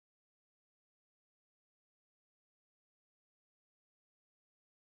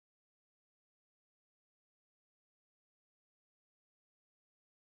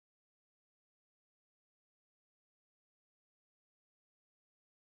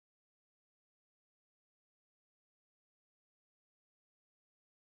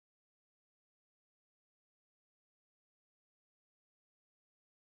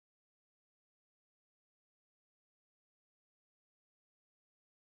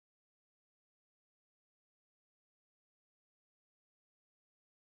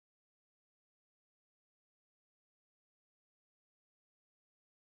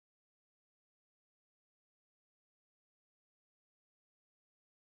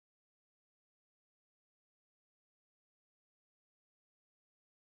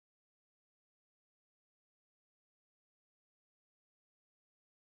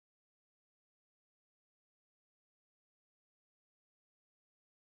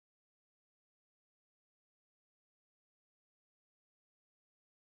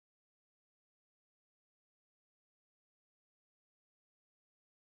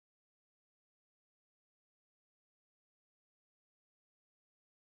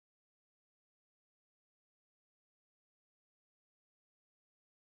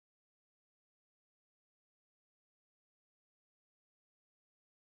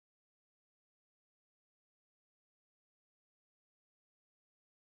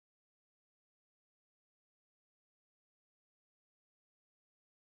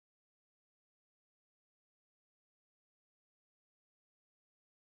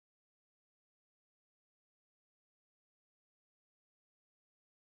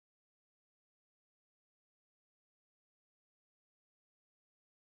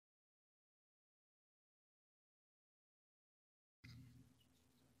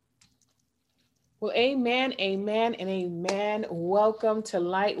Well, amen, amen, and amen. Welcome to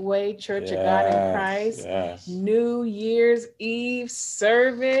Lightweight Church of God in Christ. Yes. New Year's Eve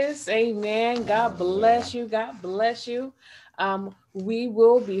service. Amen. God bless you. God bless you. We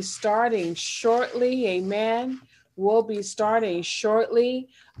will be starting shortly. Amen. We'll be starting shortly.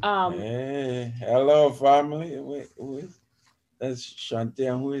 Hey, hello, family. That's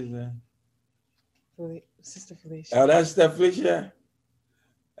Chantel. Who is that? Sister Felicia. Oh, that's Felicia.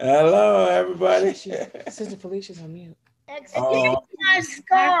 Hello, everybody. Sister Felicia's on mute. Oh, My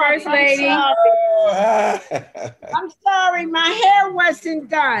scarf, First lady. I'm sorry, my hair wasn't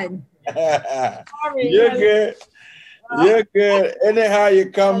done. Sorry. You're good. You're good. Anyhow,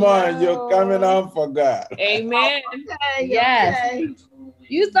 you come on. You're Hello. coming on for God. Amen. Okay, Yes. okay.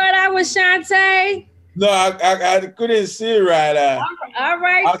 You thought I was Shantae? No, I couldn't see right. All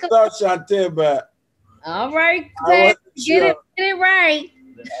right. I saw Chantel, but All right. I wasn't Get sure. it right.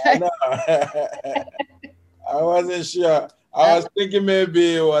 No. I wasn't sure. I was thinking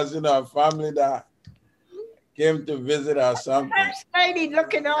maybe it was, a family that came to visit or something. First lady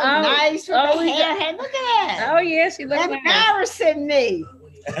looking all nice with the hair. Hey, look at that. Oh, yeah, she looks nice. Embarrassing me.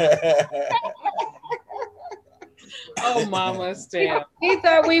 Oh, Mama Steph. He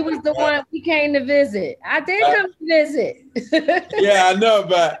thought we was the one we came to visit. I did come to visit. Yeah, I know,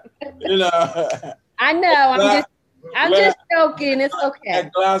 but I know. I'm just joking. It's okay.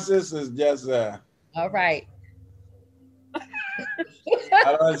 The glasses is just All right.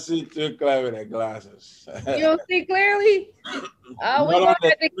 I don't see too clear with the glasses. You don't see clearly? Oh, we not on gonna the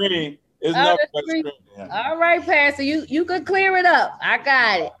have to. screen. It's Oh, not the on the screen. screen. Yeah. All right, Pastor. You could clear it up. I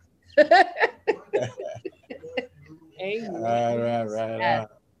got it. Amen. Right.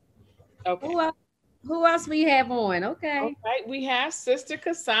 Okay. Who else we have on? Okay. All right, we have Sister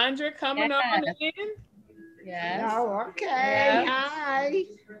Cassandra coming on in. Yes. Oh, okay. Yeah. Hi.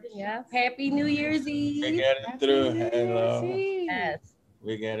 Yeah. Happy New Year's Eve. We're getting through. Hello. Yes.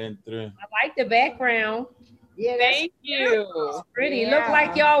 We're getting through. I like the background. Yeah, Thank you. It's pretty. Yeah. Look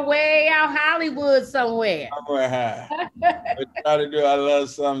like y'all way out Hollywood somewhere. Somewhere. We try to do a little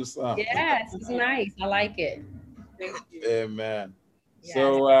something. Yes, it's nice. I like it. Thank you. Amen. Yes.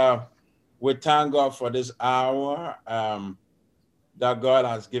 So we thank God for this hour that God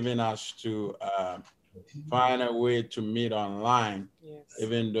has given us to find a way to meet online, Yes.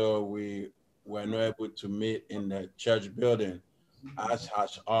 even though we were not able to meet in the church building, as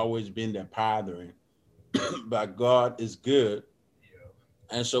has always been the pattern. But God is good.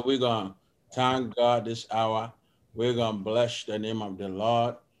 And so we're going to thank God this hour. We're going to bless the name of the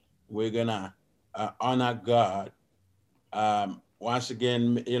Lord. We're going to honor God. Once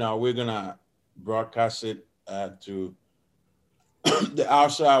again, we're going to broadcast it to the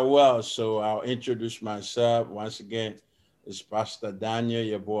outside world. So I'll introduce myself. Once again, it's Pastor Daniel,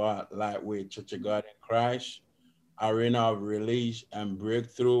 your boy, Lightweight Church of God in Christ, Arena of Release and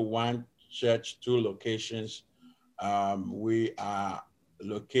Breakthrough, one church, two locations. We are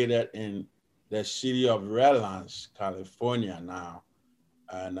located in the city of Redlands, California now,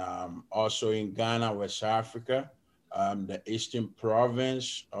 and also in Ghana, West Africa, the Eastern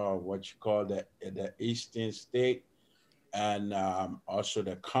Province, or what you call the Eastern State, and also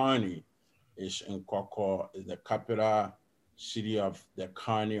the county is Nkoko, is the capital city of the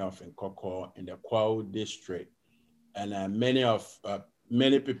county of Nkoko in the Kwao district. And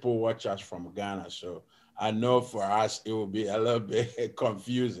many people watch us from Ghana, so I know for us it will be a little bit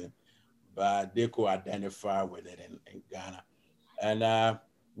confusing, but they could identify with it in Ghana. And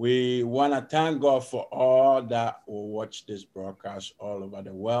we want to thank God for all that will watch this broadcast all over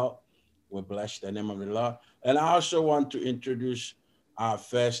the world. We bless the name of the Lord. And I also want to introduce our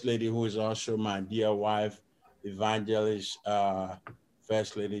First Lady, who is also my dear wife, Evangelist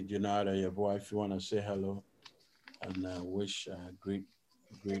First Lady Junada, your boy, if you want to say hello and wish great.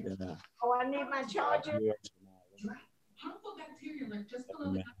 Oh, I need my charger.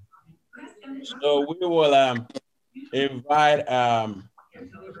 So we will invite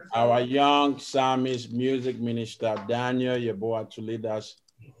our young psalmist, music minister, Daniel, your boy, to lead us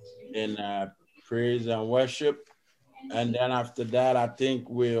in praise and worship. And then after that, I think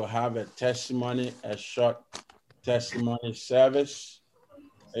we'll have a short testimony service.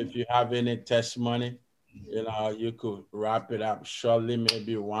 If you have any testimony, you could wrap it up shortly,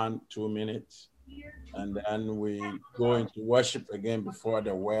 maybe 1-2 minutes. And then we go into worship again before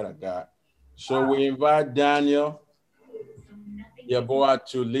the word of God. So we invite Daniel, your boy,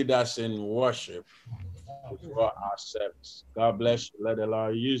 to lead us in worship before our service. God bless you. Let the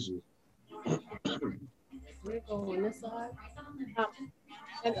Lord use you. We're going on this side.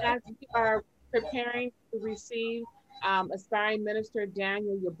 And as we are preparing to receive aspiring minister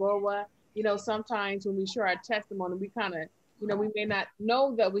Daniel Yabowa, You know, sometimes when we share our testimony, we kind of, you know, we may not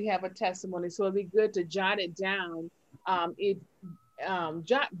know that we have a testimony. So it'd be good to jot it down. If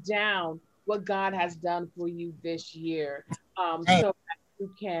Jot down what God has done for you this year, so that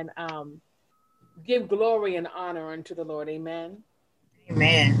you can give glory and honor unto the Lord. Amen.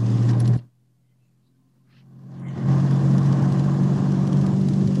 Amen.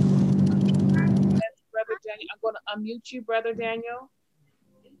 Brother Daniel, I'm going to unmute you, Brother Daniel.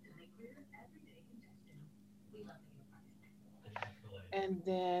 And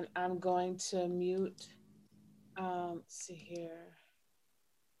then I'm going to mute. Let's see here.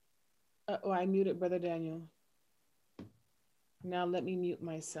 Oh, I muted Brother Daniel. Now let me mute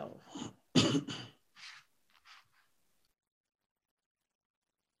myself.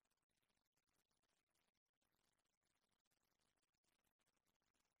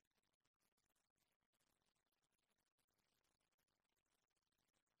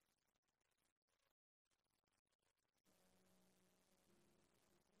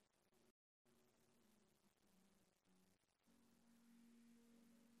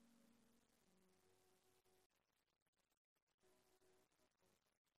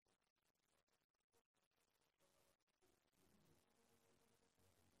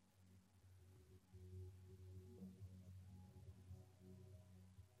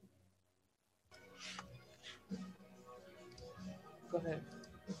 Go ahead.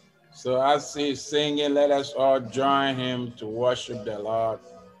 So as he's singing, let us all join him to worship the Lord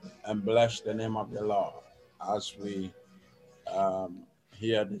and bless the name of the Lord as we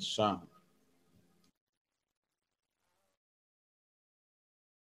hear the song.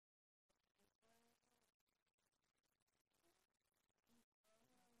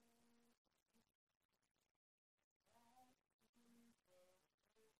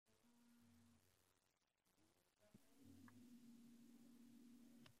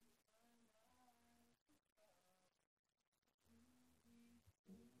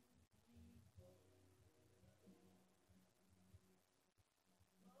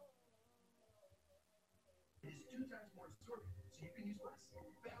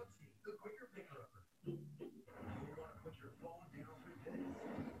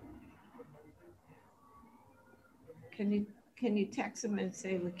 Can you text him and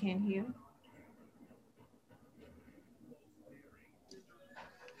say we can't hear?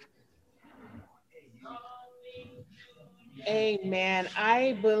 Amen.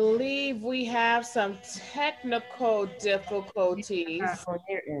 I believe we have some technical difficulties.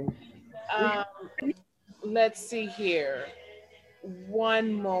 Let's see here.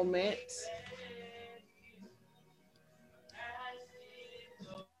 One moment.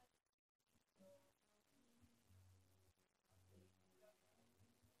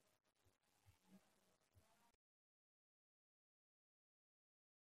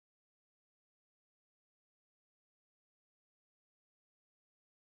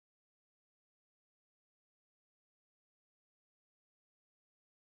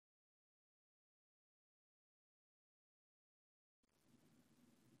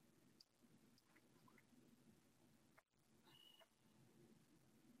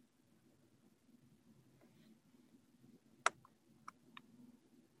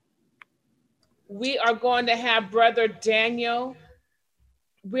 We are going to have Brother Daniel.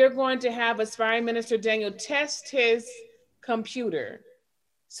 We're going to have Aspiring Minister Daniel test his computer.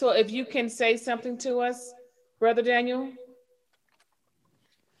 So if you can say something to us, Brother Daniel.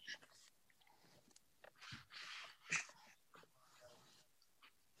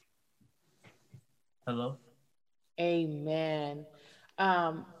 Hello. Amen.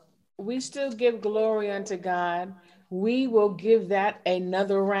 We still give glory unto God. We will give that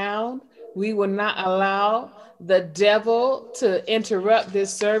another round. We will not allow the devil to interrupt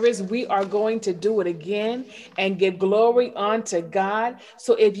this service. We are going to do it again and give glory unto God.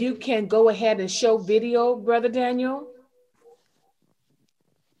 So if you can go ahead and show video, Brother Daniel.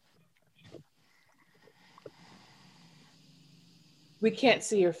 We can't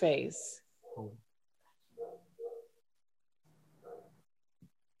see your face.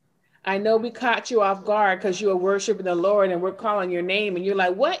 I know we caught you off guard because you were worshiping the Lord and we're calling your name and you're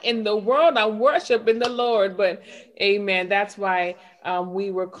like, what in the world? I'm worshiping the Lord. But amen. That's why we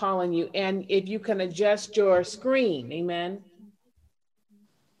were calling you. And if you can adjust your screen, amen.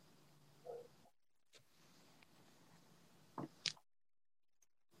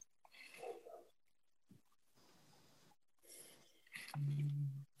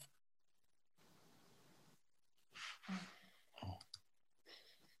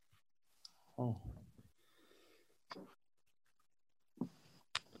 Oh.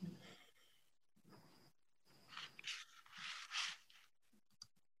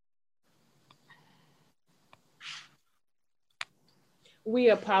 We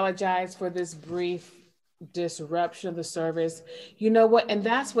apologize for this brief disruption of the service. You know what? And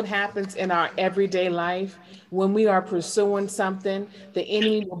that's what happens in our everyday life. When we are pursuing something, the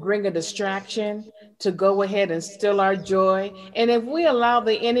enemy will bring a distraction to go ahead and steal our joy. And if we allow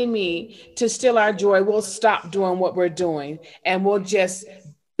the enemy to steal our joy, we'll stop doing what we're doing and we'll just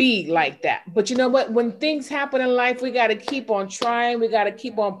be like that. But you know what? When things happen in life, we got to keep on trying. We got to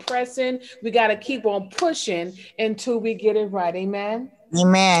keep on pressing. We got to keep on pushing until we get it right. Amen.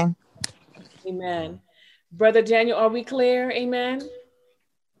 Amen. Amen. Brother Daniel, are we clear? Amen.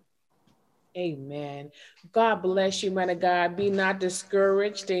 Amen. God bless you, man of God. Be not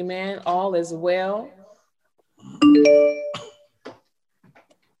discouraged. Amen. All is well.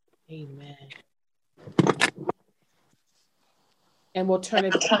 Amen. And we'll turn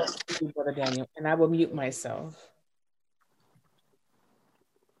it back to you, Brother Daniel, and I will mute myself.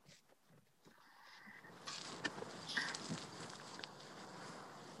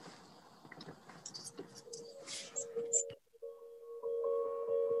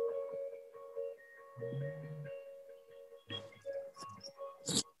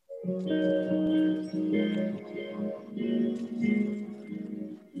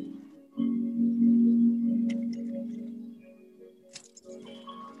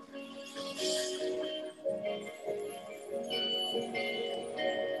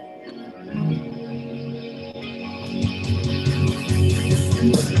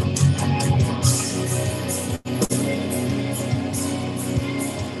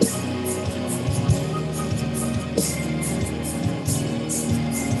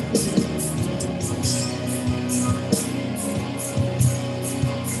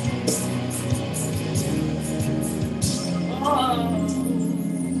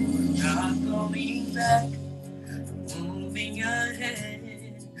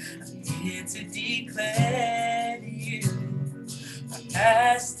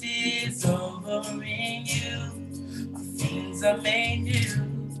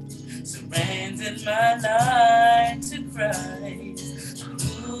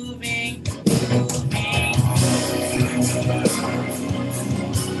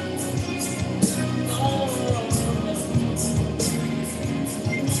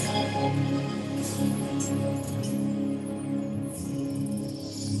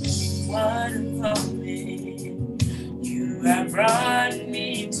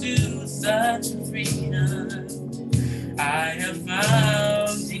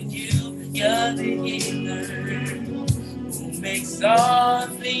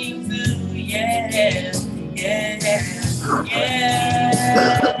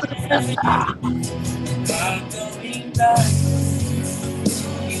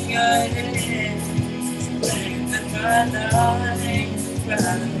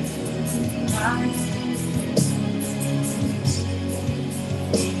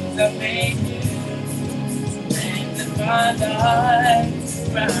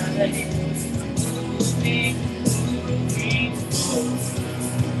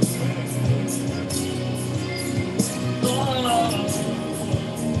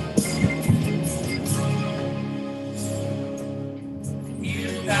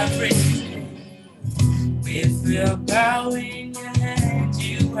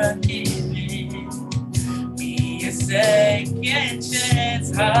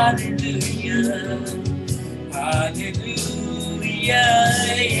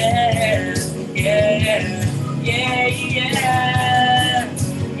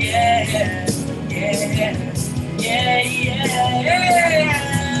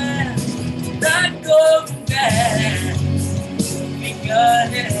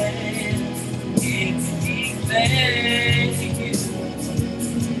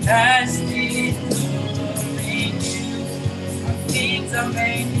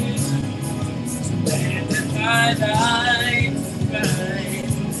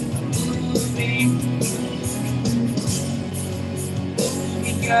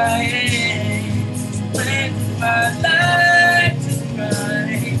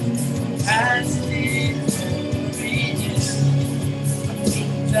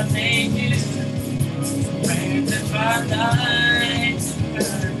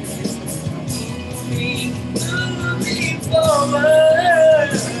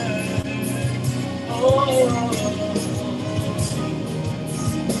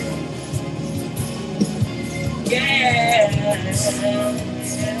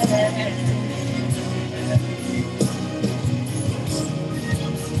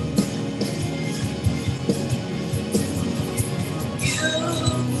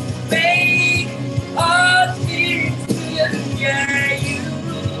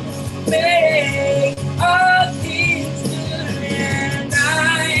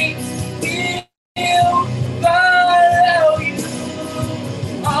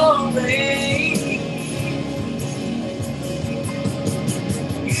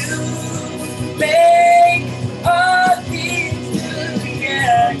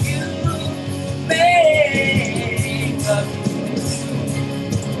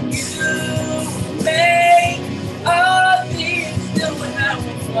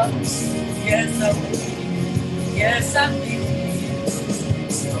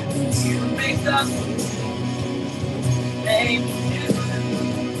 up. Thank you.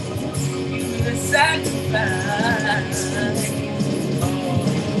 You the sacrifice.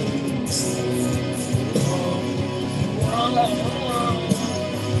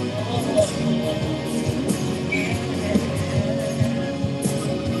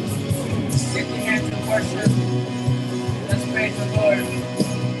 Lift your hands and worship. Let's praise the Lord.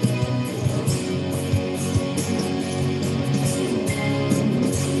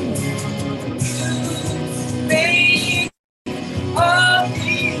 Make all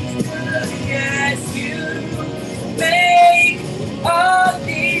things good. Yes, you make all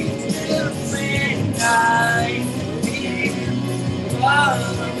things good when I feel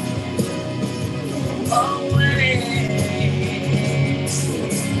away.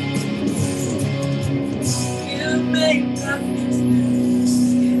 You make nothing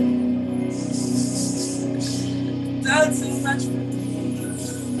done so much for me.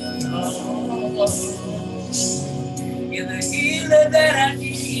 Oh, you're the healer that I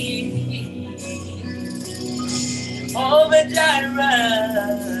need. All the Jireh,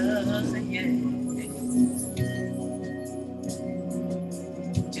 yeah.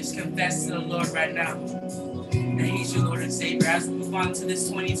 Just confess to the Lord right now that He's your Lord and Savior. As we move on to this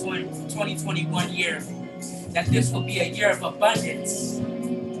 2021 year, that this will be a year of abundance.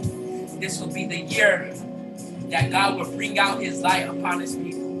 This will be the year that God will bring out His light upon His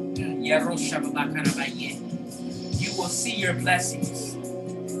people. You will see your blessings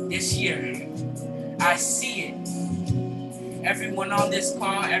this year. I see it. Everyone on this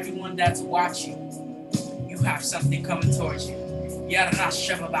call, everyone that's watching, you have something coming towards you. You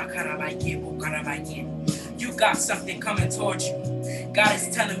got something coming towards you. God is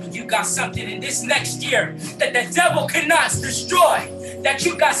telling me you got something in this next year that the devil cannot destroy. That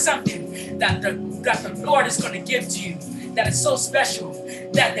you got something that the Lord is going to give to you that is so special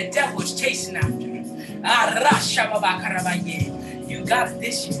that the devil is chasing after. You got it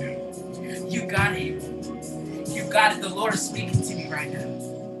this year. You got it. You got it. The Lord is speaking to me right now.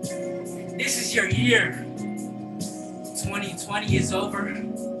 This is your year. 2020 is over.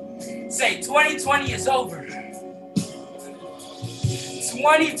 Say 2020 is over.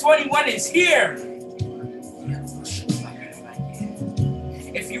 2021 is here.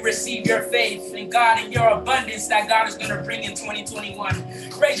 If you receive your faith in God and your abundance that God is going to bring in 2021,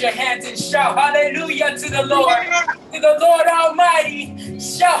 raise your hands and shout hallelujah to the Lord, to the Lord Almighty.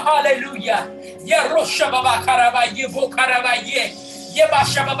 Shout hallelujah.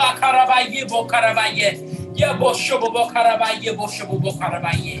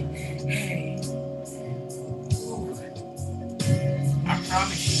 Hey, I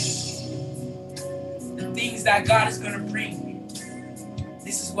promise you, the things that God is going to bring,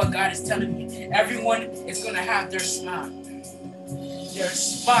 this is what God is telling me. Everyone is going to have their spot. Their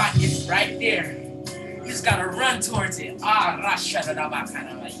spot is right there. You just got to run towards it.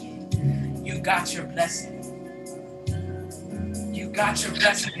 You got your blessing. You got your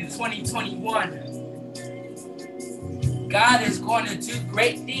blessing in 2021. God is going to do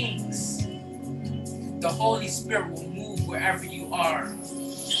great things. The Holy Spirit will move wherever you are.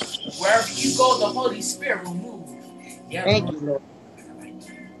 Wherever you go, the Holy Spirit will move. Yeah, Thank you, Lord.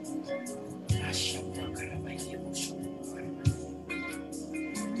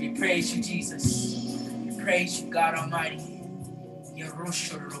 We praise you, Jesus. We praise you, God Almighty. We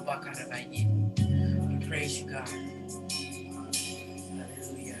praise you, God.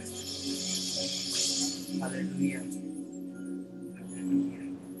 Hallelujah. Hallelujah. Hallelujah.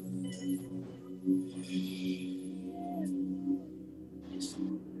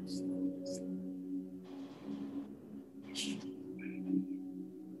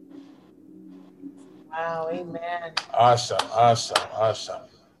 Wow, amen. Awesome.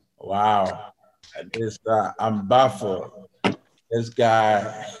 Wow. I'm baffled. This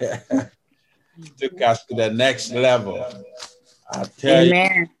guy took us to the next level. I tell you,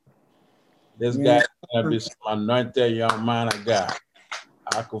 this guy is going to be some anointed young man of God.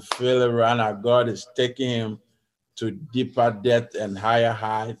 I could feel it right now. God is taking him to deeper depth and higher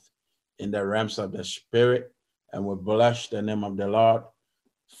height in the realms of the Spirit. And we bless the name of the Lord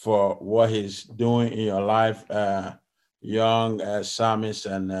for what He's doing in your life, young psalmist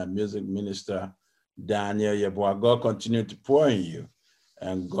and music minister Daniel Yeboah. God continue to pour in you,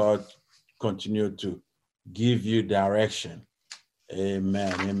 and God continue to give you direction.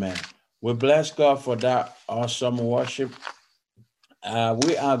 Amen. We bless God for that awesome worship.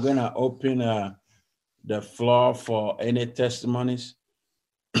 We are going to open the floor for any testimonies.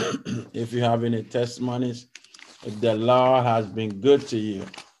 If you have any testimonies, if the Lord has been good to you,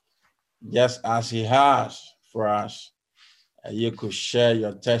 just as He has for us, you could share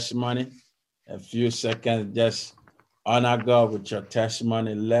your testimony. a few seconds, just honor God with your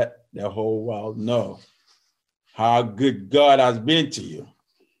testimony. Let the whole world know how good God has been to you.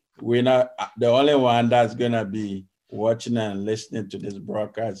 We're not the only one that's gonna be watching and listening to this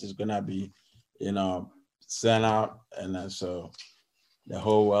broadcast is gonna be, sent out, and so the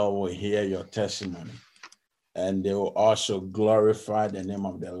whole world will hear your testimony, and they will also glorify the name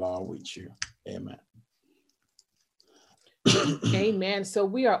of the Lord with you. Amen. Amen. So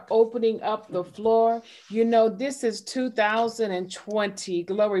we are opening up the floor. This is 2020.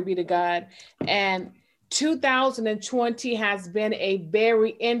 Glory be to God. And 2020 has been a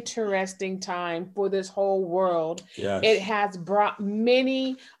very interesting time for this whole world. Yes. It has brought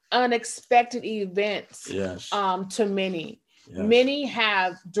many unexpected events to many. Yes. Many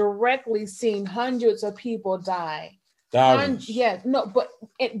have directly seen hundreds of people die. Thousands. Yes, no, but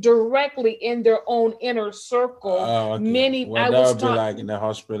directly in their own inner circle. Oh, okay. Many. Well, that would be like in the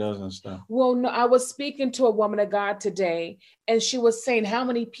hospitals and stuff. Well, no, I was speaking to a woman of God today, and she was saying how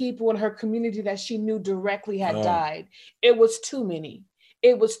many people in her community that she knew directly had died. It was too many.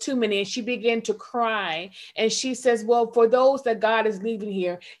 It was too many. And she began to cry. And she says, well, for those that God is leaving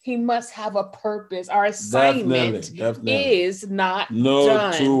here, he must have a purpose. Our assignment is not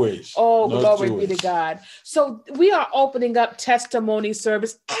done. Two ways. Oh, glory be to God. So we are opening up testimony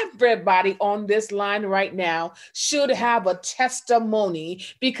service. Everybody on this line right now should have a testimony,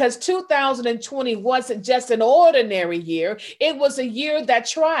 because 2020 wasn't just an ordinary year. It was a year that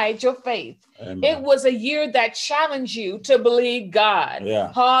tried your faith. Amen. It was a year that challenged you to believe God.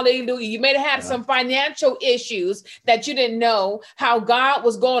 Yeah. Hallelujah. You may have some financial issues that you didn't know how God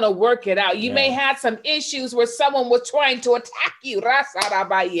was going to work it out. You may have some issues where someone was trying to attack you,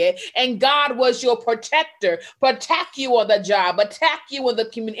 and God was your protector, protect you on the job, attack you in the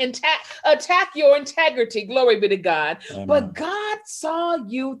community, attack your integrity. Glory be to God. Amen. But God saw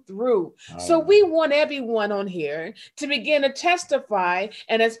you through. Amen. So we want everyone on here to begin to testify.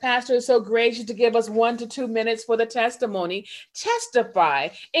 And as Pastor is so gracious to give us 1 to 2 minutes for the testimony, testify,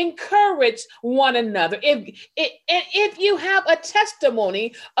 encourage one another. If you have a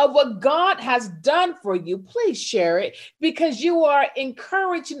testimony of what God has done for you, please share it, because you are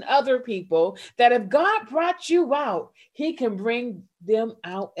encouraging other people that if God brought you out, he can bring them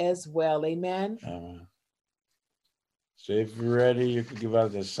out as well. Amen. So if you're ready, you can give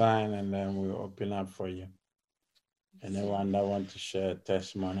us a sign and then we'll open up for you. Anyone that wants to share a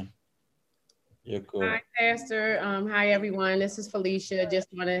testimony. You're cool. Hi, Pastor. Hi, everyone. This is Felicia. Just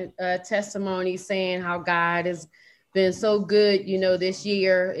wanted a testimony saying how God has been so good, this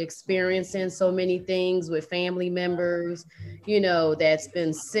year, experiencing so many things with family members, that's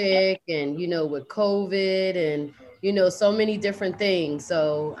been sick, and, with COVID and, so many different things.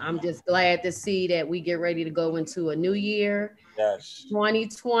 So I'm just glad to see that we get ready to go into a new year. Yes.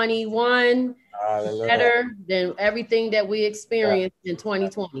 2021, better than everything that we experienced in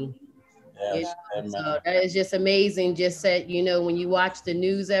 2020. Yes. So that is just amazing. Just that, when you watch the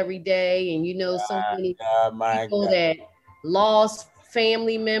news every day and so many people that lost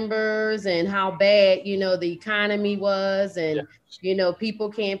family members and how bad, the economy was, and,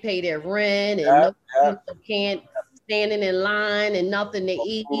 people can't pay their rent and can't standing in line and nothing to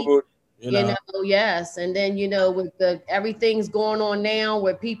eat. Yes. And then, with everything's going on now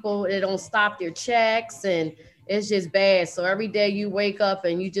where people, they don't stop their checks, and it's just bad. So every day you wake up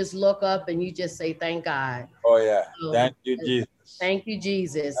and you just look up and you just say, thank God. Oh, yeah. Thank you, Jesus. Thank you,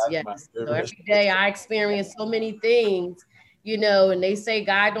 Jesus. Yes. So every day I experience so many things, and they say,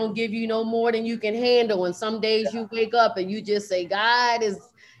 God don't give you no more than you can handle. And some days you wake up and you just say, God is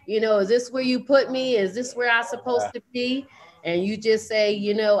this where you put me? Is this where I'm supposed to be? And you just say,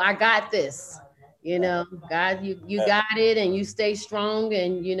 I got this. God, you got it, and you stay strong,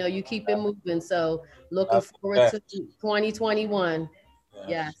 and you keep it moving. So looking forward to 2021.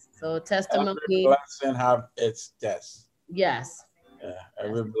 Yes. So testimony. Every blessing have its test. Yes. Yeah.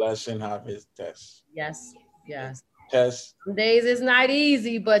 Every blessing have its test. Yes. Yes. Test. Some days it's not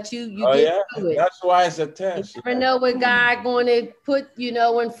easy, but you get through it. That's why it's a test. You never know what God going to put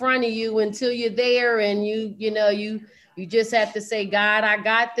in front of you until you're there, and you just have to say, God, I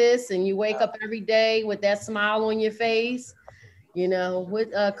got this. And you wake up every day with that smile on your face,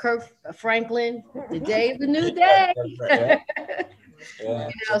 with Kirk Franklin, the day is a new day.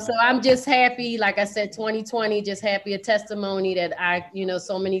 So I'm just happy. Like I said, 2020, just happy, a testimony that I,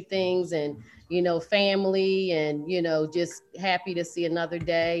 so many things, and, family, and, just happy to see another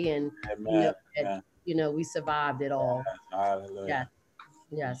day. And, we survived it all. Hallelujah. Yeah.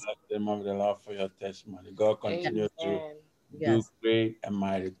 Yes. Bless the name of the Lord for your testimony. God continue to do great and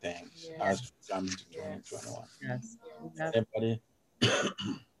mighty things as we come to 2021. Yes. Everybody.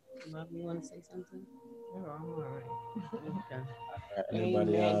 You want to say something? Oh, I'm all right. Okay.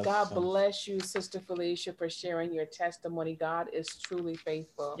 Amen. God bless you, Sister Felicia, for sharing your testimony. God is truly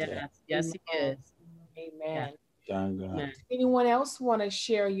faithful. Yes, yes, he is. Amen. Thank God. Amen. Anyone else want to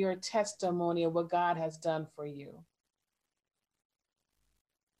share your testimony of what God has done for you?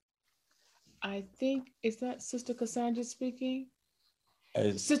 I think, is that Sister Cassandra speaking?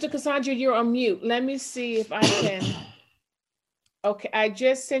 Sister Cassandra, you're on mute. Let me see if I can. Okay, I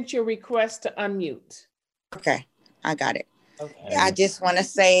just sent you a request to unmute. Okay, I got it. Okay. I just want to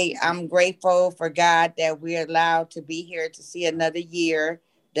say I'm grateful for God that we're allowed to be here to see another year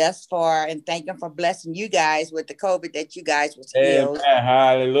thus far, and thank Him for blessing you guys with the COVID that you guys was healed. Amen.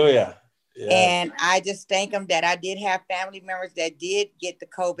 Hallelujah. Yes. And I just thank Him that I did have family members that did get the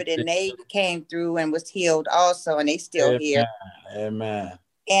COVID and they came through and was healed also, and they still here. Amen.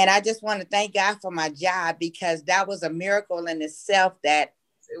 And I just want to thank God for my job, because that was a miracle in itself. That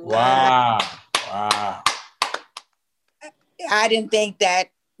wow. Wow. I didn't think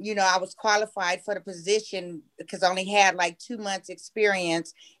that, you know, I was qualified for the position because I only had like 2 months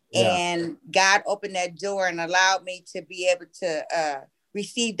experience. Yeah. And God opened that door and allowed me to be able to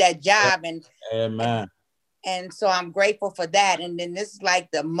receive that job. And amen. And so I'm grateful for that. And then this is like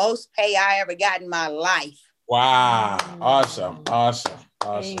the most pay I ever got in my life. Wow. Awesome. Awesome.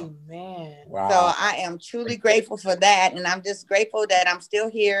 Awesome. Amen. Wow. So I am truly grateful for that. And I'm just grateful that I'm still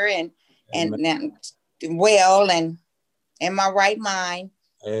here and well and in my right mind.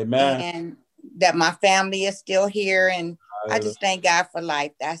 Amen. And that my family is still here. And I just thank God for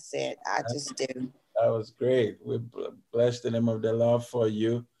life. That's it. I just do. That was great. We bless the name of the Lord for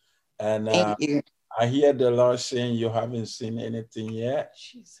you. And thank you. I hear the Lord saying you haven't seen anything yet.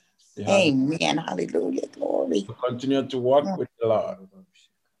 Jesus. Amen. Hallelujah. Glory. So continue to walk with the Lord.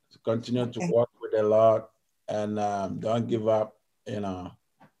 Continue to walk with the Lord, and don't give up. You know,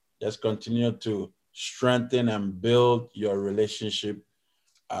 just continue to strengthen and build your relationship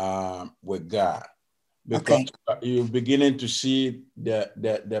with God, because you're beginning to see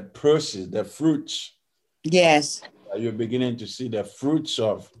the process, the fruits. Yes. You're beginning to see the fruits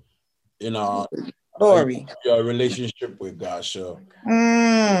of, you know, glory, your relationship with God. So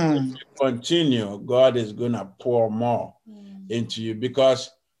if you continue, God is gonna pour more into you,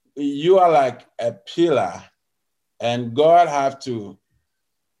 because you are like a pillar, and God have to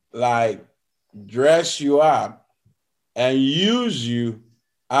like dress you up and use you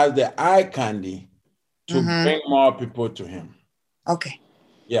as the eye candy to bring more people to Him. Okay.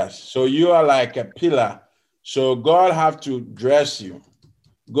 Yes. So you are like a pillar. So God have to dress you.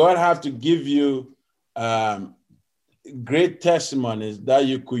 God have to give you great testimonies that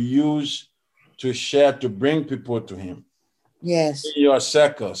you could use to share, to bring people to Him. Yes. In your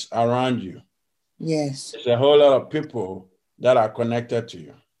circles around you. Yes. There's a whole lot of people that are connected to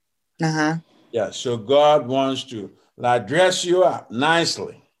you. Yeah. So God wants to like dress you up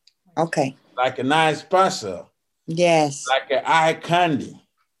nicely. Okay. Like a nice parcel. Yes. Like an eye candy.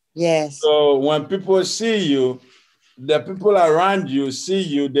 Yes. So when people see you, the people around you see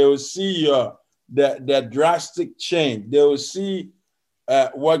you, they will see the drastic change. They will see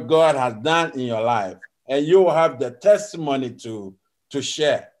what God has done in your life, and you will have the testimony to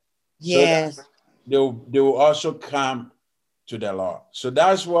share. Yes. So they will also come to the Lord. So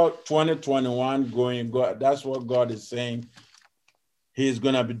that's what 2021 that's what God is saying He's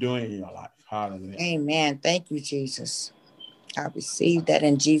going to be doing in your life. Hallelujah. Amen. Thank you, Jesus. I receive that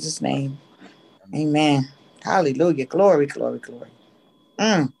in Jesus' name. Amen. Hallelujah. Glory, glory, glory.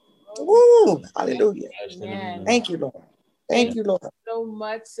 Woo. Hallelujah. Amen. Thank you, Lord. Thank you, Lord. So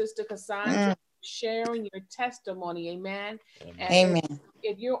much, Sister Cassandra, sharing your testimony. Amen. Amen.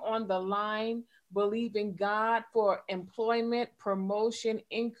 If you're on the line, believing God for employment, promotion,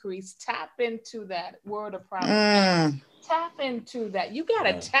 increase, tap into that word of promise. Tap into that. You got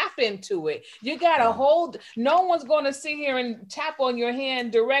to tap into it. You got to hold. No one's going to sit here and tap on your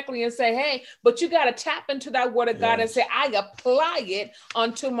hand directly and say, hey, but you got to tap into that word of God and say, I apply it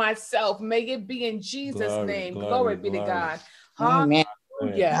unto myself. May it be in Jesus' name. Glory be to God. Amen.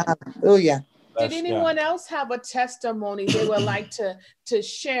 Hallelujah. Hallelujah. Did anyone else have a testimony they would like to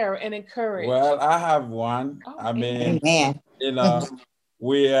share and encourage? Well, I have one. I mean, you know,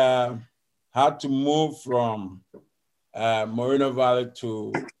 we had to move from Moreno Valley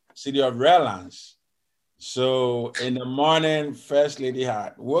to City of Redlands. So in the morning, First Lady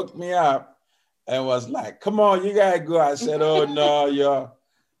had woke me up and was like, come on, you gotta go. I said, oh no, yo,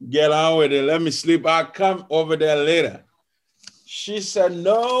 get on with it. Let me sleep. I'll come over there later. She said,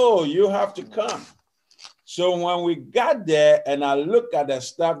 no, you have to come. So when we got there and I looked at the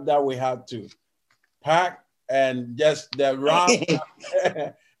stuff that we had to pack and just the round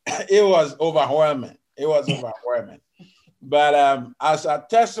it was overwhelming. It was overwhelming. But as I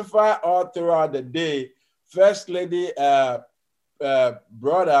testify all throughout the day, First Lady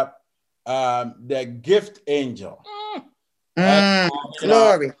brought up the gift angel.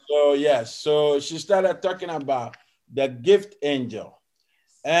 Glory. So yes, so she started talking about the gift angel.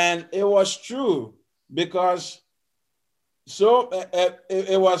 And it was true because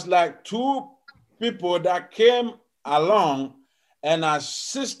it was like two people that came along and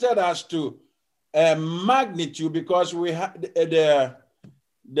assisted us to a magnitude, because we had the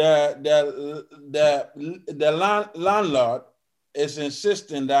landlord is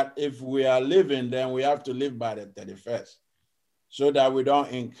insisting that if we are living, then we have to live by the 31st, so that we don't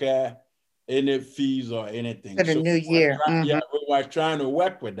incur any fees or anything. For the new year. Yeah, we were trying to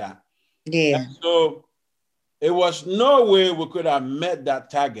work with that. Yeah. And so it was no way we could have met that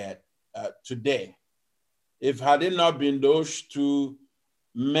target today if had it not been those two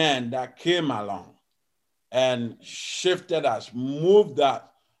men that came along and shifted us, moved us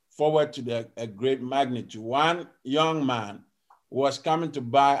forward to a great magnitude. One young man was coming to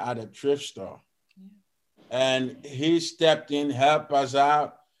buy at a thrift store, and he stepped in, helped us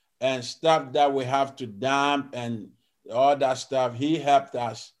out, and stuff that we have to dump and all that stuff. He helped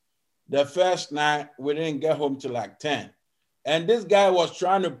us. The first night, we didn't get home till like 10. And this guy was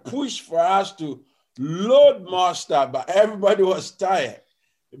trying to push for us to load more stuff, but everybody was tired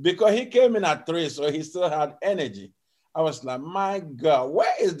because he came in at 3, so he still had energy. I was like, my God,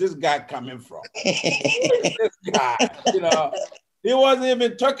 where is this guy coming from? Who is this guy? You know, he wasn't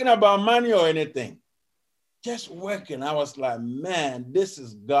even talking about money or anything. Just working. I was like, man, this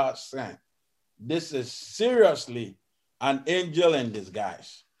is God sent. This is seriously an angel in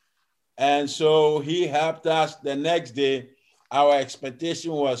disguise. And so he helped us. The next day, our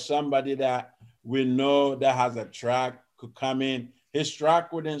expectation was somebody that we know that has a truck could come in. His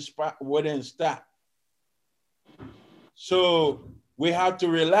truck wouldn't start. So we had to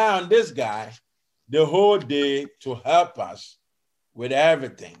rely on this guy the whole day to help us with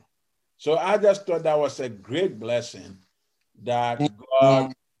everything. So I just thought that was a great blessing that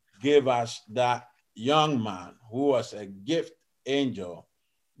God gave us that young man who was a gift angel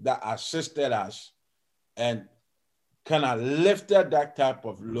that assisted us and kind of lifted that type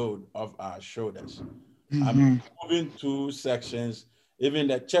of load off our shoulders. I'm moving 2 sections. Even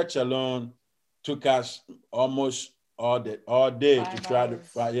the church alone took us almost all day to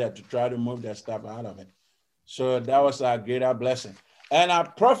try to move that stuff out of it. So that was a greater blessing. And I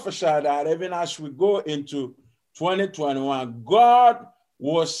prophesy that even as we go into 2021, God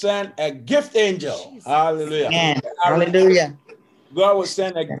will send a gift angel. Jesus. Hallelujah. Yeah. Hallelujah. God will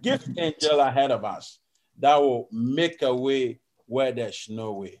send a gift angel ahead of us that will make a way where there's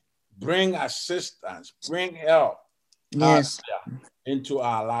no way. Bring assistance, bring help. Yes. Into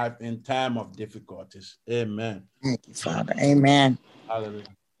our life in time of difficulties. Amen. Thank you, Father. Amen. Hallelujah.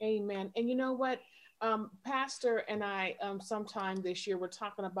 Amen. And you know what? Pastor and I, sometime this year, we're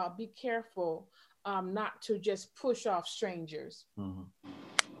talking about be careful not to just push off strangers. Mm-hmm.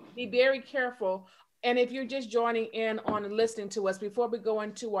 Be very careful. And if you're just joining in on and listening to us, before we go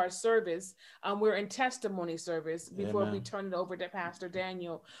into our service, we're in testimony service before we turn it over to Pastor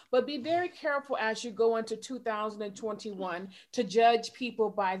Daniel. But be very careful as you go into 2021 to judge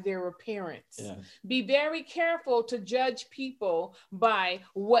people by their appearance. Yes. Be very careful to judge people by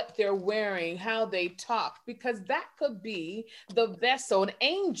what they're wearing, how they talk, because that could be the vessel, an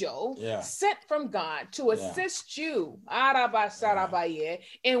angel sent from God to assist you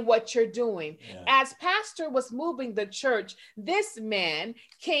in what you're doing. As pastor was moving the church, this man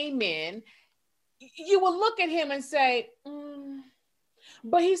came in. You will look at him and say,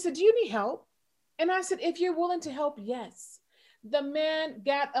 but he said, do you need help? And I said, if you're willing to help, yes. The man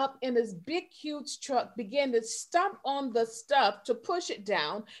got up in his big, huge truck, began to stomp on the stuff to push it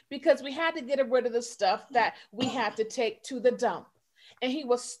down because we had to get rid of the stuff that we had to take to the dump. And he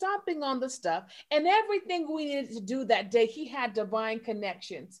was stomping on the stuff, and everything we needed to do that day, he had divine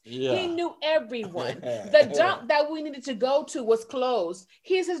connections. Yeah. He knew everyone. The dump that we needed to go to was closed.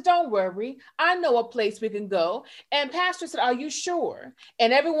 He says, don't worry, I know a place we can go. And pastor said, are you sure?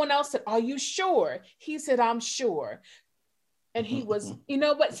 And everyone else said, are you sure? He said, I'm sure. And he was, you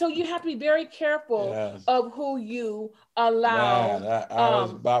know, but so you have to be very careful of who you allow. Man, I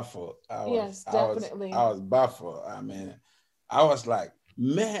was baffled. Yes, definitely. I was baffled. I mean, I was like,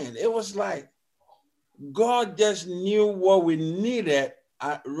 man, it was like God just knew what we needed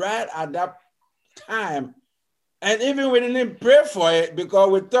right at that time. And even we didn't pray for it because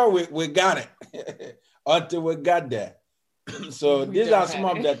we thought we got it until we got there. So these are some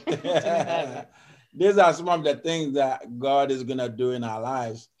of the these are some of the things that God is going to do in our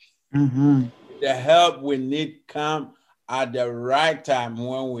lives. Mm-hmm. The help we need come at the right time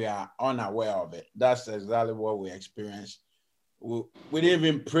when we are unaware of it. That's exactly what we experienced. We didn't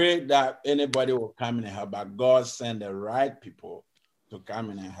even pray that anybody will come in and help, but God sent the right people to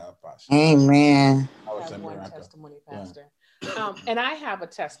come in and help us. Amen. I have one testimony, Pastor. Yeah. And I have a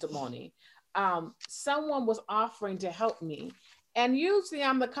testimony. Someone was offering to help me. And usually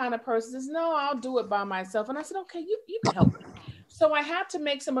I'm the kind of person that says, no, I'll do it by myself. And I said, okay, you can help me. So I had to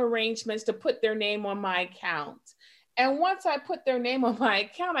make some arrangements to put their name on my account. And once I put their name on my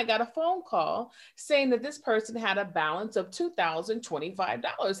account, I got a phone call saying that this person had a balance of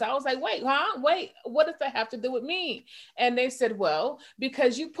 $2,025. So I was like, wait, what does that have to do with me? And they said, well,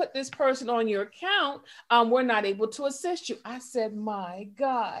 because you put this person on your account, we're not able to assist you. I said, my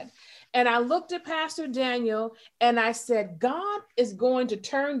God. And I looked at Pastor Daniel and I said, God is going to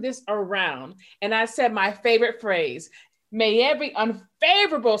turn this around. And I said my favorite phrase, may every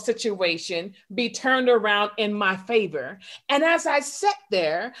unfavorable situation be turned around in my favor. And as I sat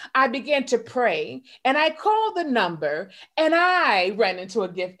there, I began to pray and I called the number and I ran into a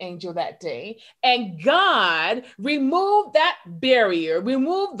gift angel that day. And God removed that barrier,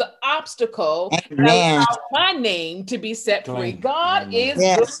 removed the obstacle, and allowed my name to be set free. God is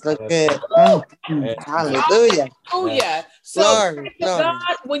good. Hallelujah. Hallelujah. So glory.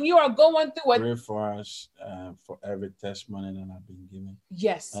 God, when you are going through pray for us for every testimony that I've been given.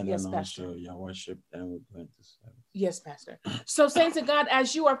 Yes, and yes, then Pastor. Also your worship, and we're going to serve. Yes, Pastor. So, saints of God,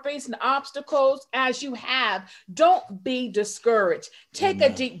 as you are facing obstacles, as you have, don't be discouraged. Take a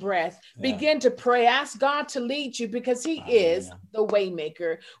deep breath. Begin to pray. Ask God to lead you because He is the way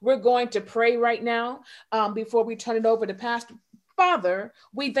maker. We're going to pray right now before we turn it over to Pastor. Father,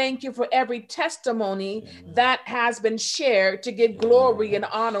 we thank you for every testimony that has been shared to give glory and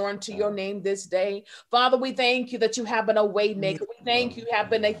honor unto your name this day. Father, we thank you that you have been a way maker. We thank you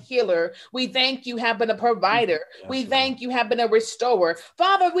have been a healer. We thank you have been a provider. We thank you have been a restorer.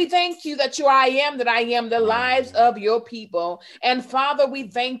 Father, we thank you that you I am the lives of your people. And Father, we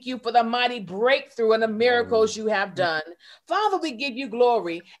thank you for the mighty breakthrough and the miracles you have done. Father, we give you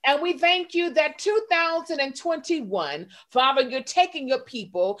glory. And we thank you that 2021, Father, you're taking your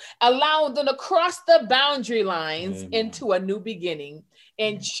people, allowing them to cross the boundary lines into a new beginning.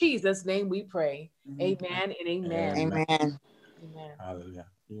 In Jesus' name we pray. Amen and amen. Amen. Amen. Hallelujah.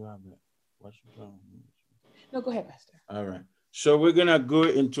 You have it. No, go ahead, Pastor. All right. So we're going to go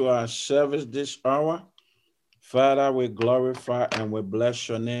into our service this hour. Father, we glorify and we bless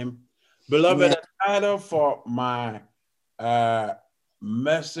your name. Beloved, the title for my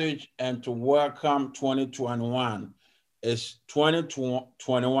message and to welcome 2021 is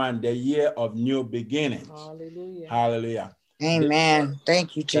 2021, the year of new beginnings. Hallelujah. Hallelujah. Amen.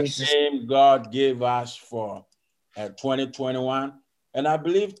 Thank you, Jesus. The name God gave us for 2021. And I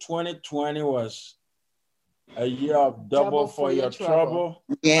believe 2020 was a year of double for your trouble.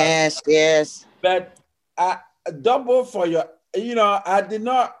 Yes, yes. But double for your, I did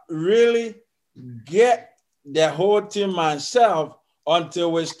not really get the whole thing myself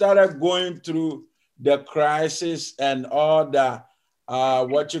until we started going through the crisis and all the,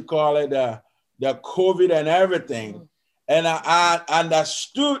 the COVID and everything. And I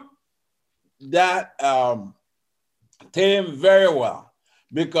understood that thing very well,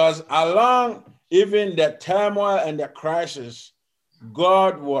 because along even the turmoil and the crisis,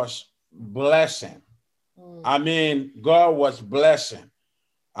 God was blessing. I mean, God was blessing.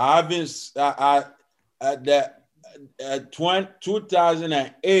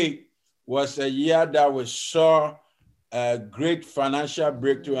 2008 was a year that we saw a great financial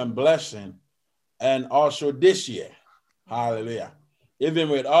breakthrough and blessing. And also this year, hallelujah, even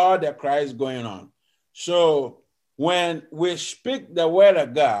with all the crisis going on. So when we speak the word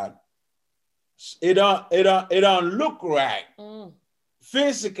of God, it don't look right.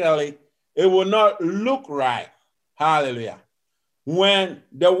 Physically, it will not look right. Hallelujah. When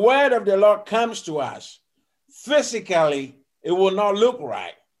the word of the Lord comes to us, physically, it will not look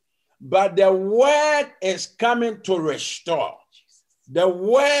right. But the word is coming to restore. The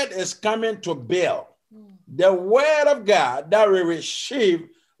word is coming to build. The word of God that we receive,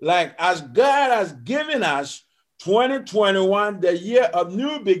 like as God has given us 2021, the year of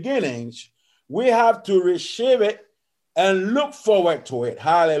new beginnings, we have to receive it and look forward to it.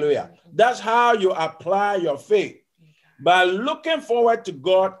 Hallelujah. That's how you apply your faith, by looking forward to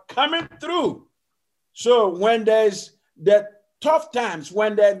God coming through. So when there's the tough times,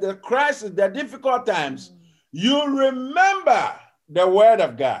 when the crisis, the difficult times, you remember the word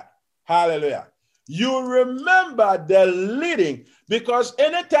of God. Hallelujah. You remember the leading, because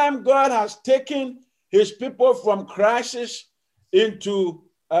anytime God has taken his people from crisis into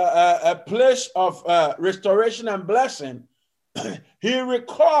a place of restoration and blessing, he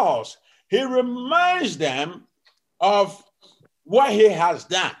recalls, he reminds them of what he has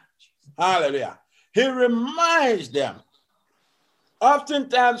done. Hallelujah. He reminds them.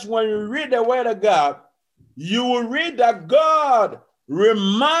 Oftentimes when you read the word of God, you will read that God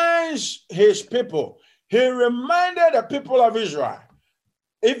reminds his people. He reminded the people of Israel,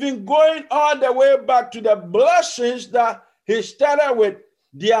 even going all the way back to the blessings that he started with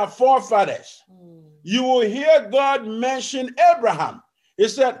their forefathers. You will hear God mention Abraham. He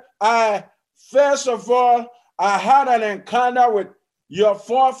said, first of all, I had an encounter with your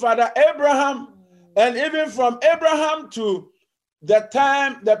forefather Abraham. And even from Abraham to the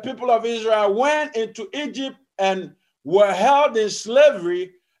time the people of Israel went into Egypt and were held in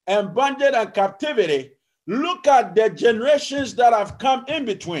slavery and bondage and captivity, look at the generations that have come in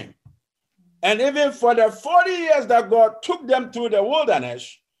between. And even for the 40 years that God took them through the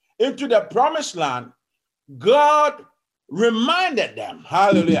wilderness into the promised land, God reminded them,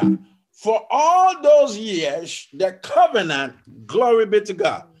 hallelujah, for all those years, the covenant, glory be to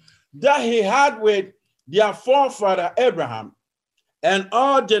God, that he had with their forefather Abraham and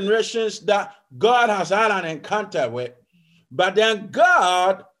all generations that God has had an encounter with. But then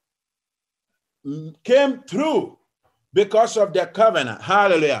God came through because of the covenant.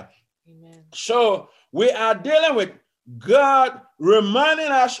 Hallelujah. Amen. So we are dealing with God reminding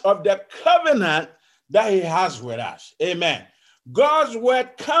us of the covenant that he has with us. Amen. God's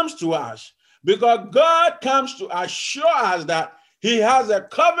word comes to us because God comes to assure us that he has a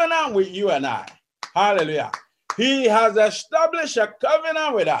covenant with you and I. Hallelujah. He has established a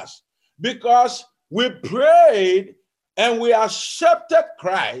covenant with us because we prayed and we accepted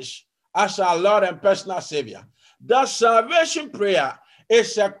Christ as our Lord and personal Savior. The salvation prayer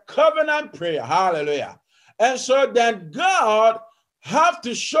is a covenant prayer. Hallelujah. And so then God have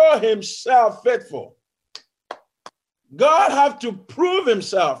to show himself faithful. God have to prove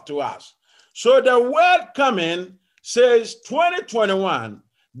himself to us. So the word coming says 2021,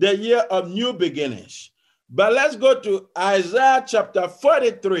 the year of new beginnings. But let's go to Isaiah chapter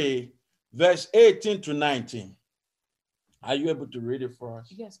 43, verse 18 to 19. Are you able to read it for us?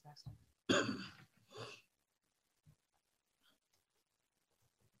 Yes, Pastor.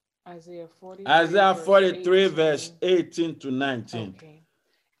 Isaiah 43, verse 18 to 19. Okay.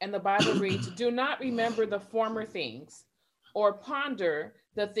 And the Bible reads, do not remember the former things or ponder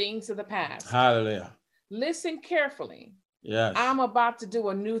the things of the past. Hallelujah. Listen carefully. Yes. I'm about to do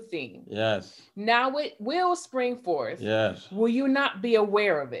a new thing. Yes. Now it will spring forth. Yes. Will you not be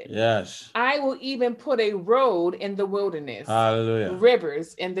aware of it? Yes. I will even put a road in the wilderness. Hallelujah.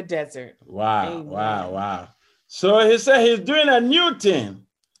 Rivers in the desert. Wow. Amen. Wow. So he said he's doing a new thing,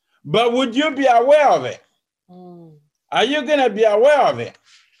 but would you be aware of it? Are you going to be aware of it?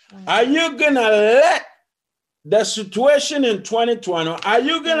 Are you going to let the situation in 2020, are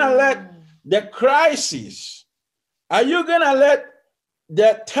you going to let the crisis, are you going to let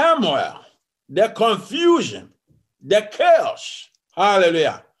the turmoil, the confusion, the chaos,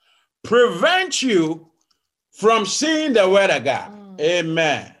 hallelujah, prevent you from seeing the word of God?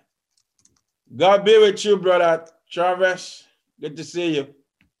 Amen. God be with you, brother Travis. Good to see you.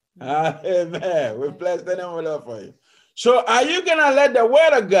 Amen. We bless the name of the Lord for you. So are you going to let the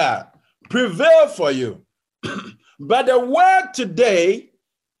word of God prevail for you? But the word today,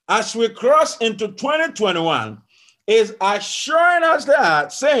 as we cross into 2021, is assuring us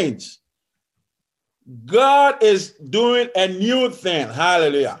that, saints, God is doing a new thing.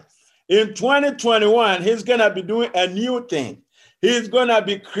 Hallelujah. In 2021, he's going to be doing a new thing. He's going to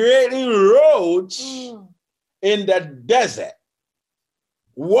be creating roads in the desert.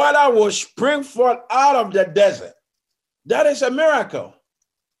 Water will spring forth out of the desert. That is a miracle.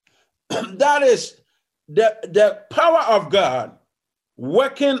 That is the power of God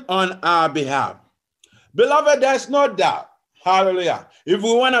working on our behalf. Beloved, there's no doubt. Hallelujah. If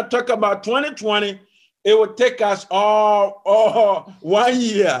we want to talk about 2020, it would take us all 1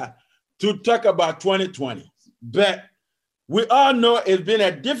 year to talk about 2020. But we all know it's been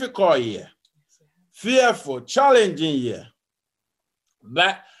a difficult year, fearful, challenging year.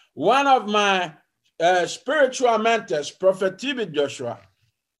 But one of my spiritual mentors, Prophet T.B. Joshua,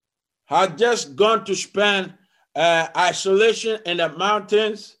 had just gone to spend isolation in the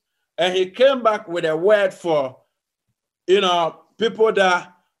mountains, and he came back with a word for, people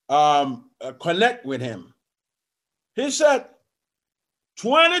that connect with him. He said,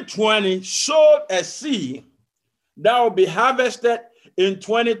 2020 sowed a seed that will be harvested in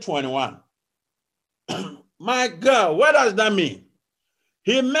 2021. My God, what does that mean?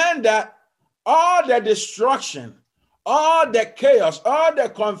 He meant that all the destruction, all the chaos, all the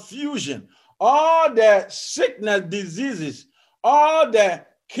confusion, all the sickness, diseases, all the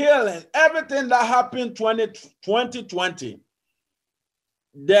killing, everything that happened 2020,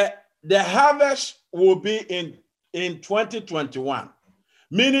 the harvest will be in 2021,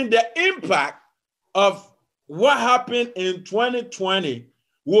 meaning the impact of what happened in 2020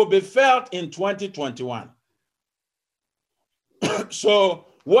 will be felt in 2021. So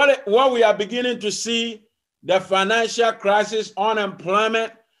what we are beginning to see, the financial crisis,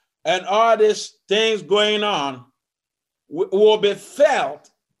 unemployment, and all these things going on will be felt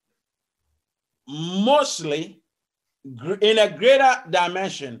mostly in a greater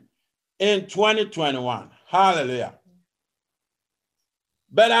dimension in 2021. Hallelujah.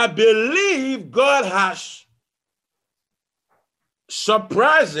 But I believe God has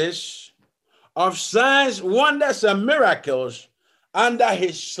surprises of signs, wonders, and miracles under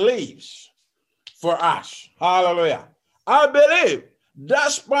his sleeves for us. Hallelujah. I believe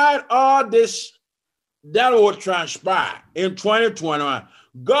despite all this that will transpire in 2021,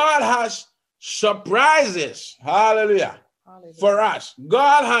 God has surprises. Hallelujah. Hallelujah. For us.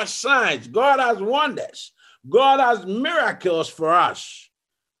 God has signs. God has wonders. God has miracles for us.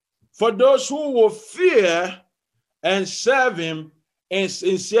 For those who will fear and serve him in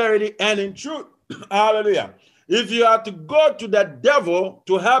sincerity and in truth. Hallelujah. If you are to go to the devil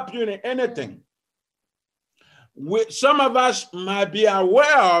to help you in anything, some of us might be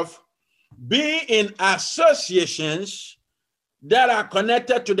aware of being in associations that are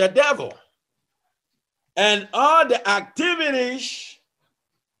connected to the devil. And all the activities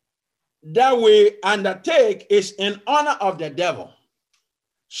that we undertake is in honor of the devil.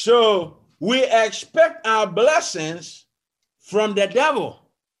 So we expect our blessings from the devil.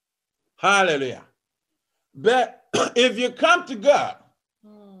 Hallelujah. But if you come to God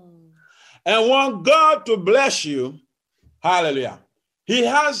and want God to bless you, hallelujah, he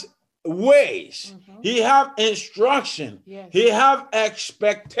has ways, he have instruction, he have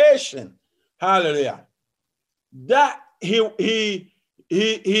expectation, hallelujah, that he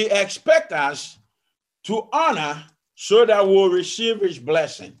expects us to honor so that we'll receive his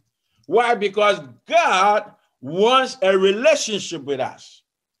blessing. Why? Because God wants a relationship with us.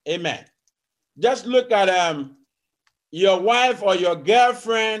 Amen. Just look at your wife or your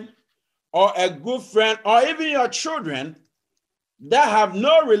girlfriend or a good friend or even your children that have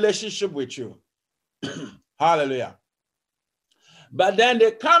no relationship with you. Hallelujah. But then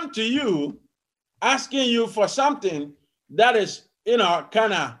they come to you asking you for something that is,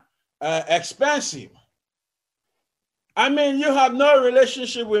 kind of expensive. I mean, you have no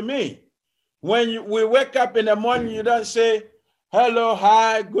relationship with me. When we wake up in the morning, you don't say, hello,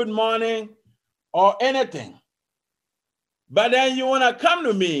 hi, good morning, or anything. But then you want to come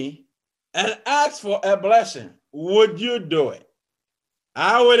to me and ask for a blessing. Would you do it?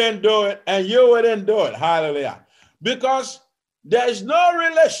 I wouldn't do it, and you wouldn't do it. Hallelujah. Because there is no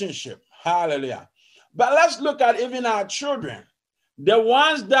relationship. Hallelujah. But let's look at even our children, the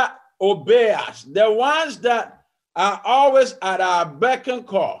ones that obey us, the ones that are always at our beck and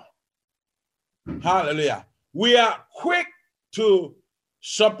call. Hallelujah. We are quick to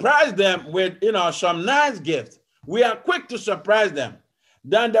surprise them with, some nice gifts. We are quick to surprise them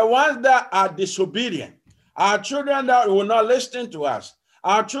than the ones that are disobedient. Our children that will not listen to us.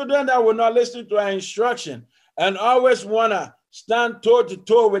 Our children that will not listen to our instruction and always want to stand toe to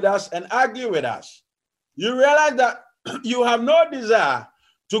toe with us and argue with us. You realize that you have no desire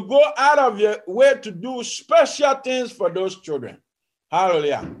to go out of your way to do special things for those children.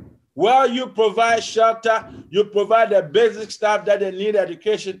 Hallelujah. Well, you provide shelter, you provide the basic stuff that they need,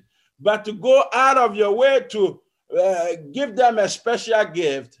 education, but to go out of your way to give them a special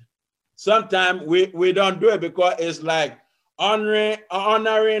gift, sometimes we don't do it because it's like honoring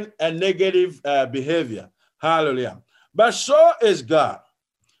a negative behavior. Hallelujah. But so is God.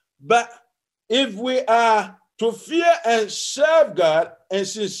 But if we are to fear and serve God in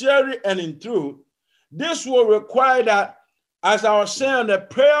sincerity and in truth, this will require that, as I was saying on the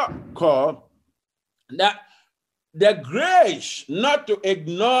prayer call, that the grace not to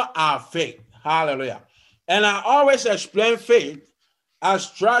ignore our faith. Hallelujah. And I always explain faith as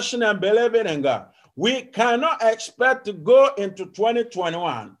trusting and believing in God. We cannot expect to go into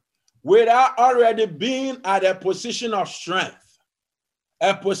 2021 without already being at a position of strength.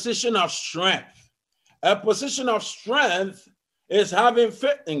 A position of strength. A position of strength is having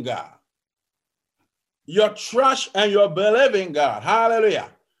faith in God. Your trust and your belief in God. Hallelujah.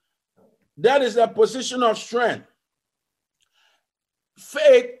 That is a position of strength.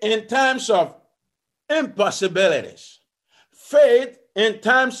 Faith in times of impossibilities, faith in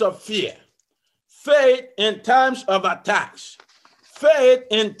times of fear, faith in times of attacks, faith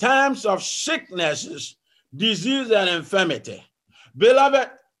in times of sicknesses, disease, and infirmity. Beloved,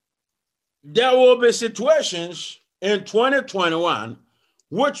 there will be situations in 2021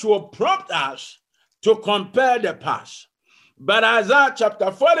 which will prompt us to compare the past. But Isaiah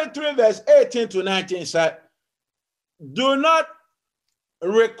chapter 43, verse 18 to 19 said, do not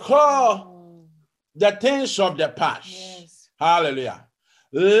recall the things of the past. Yes. Hallelujah.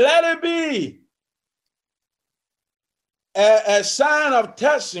 Let it be a sign of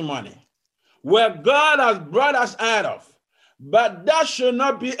testimony where God has brought us out of. But that should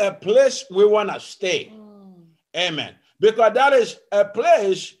not be a place we want to stay. Amen. Because that is a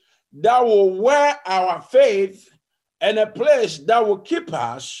place that will wear our faith and a place that will keep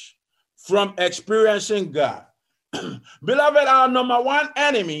us from experiencing God. Beloved, our number one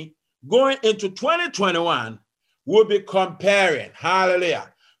enemy going into 2021 will be comparing.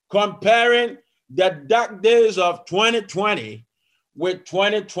 Hallelujah. Comparing the dark days of 2020 with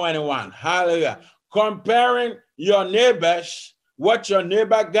 2021. Hallelujah. Comparing your neighbors, what your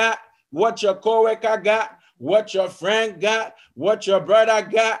neighbor got, what your coworker got, what your friend got, what your brother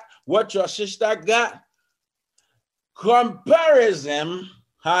got, what your sister got. Comparison,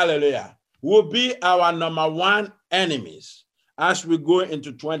 hallelujah, will be our number one enemies as we go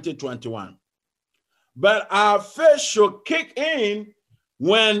into 2021. But our faith should kick in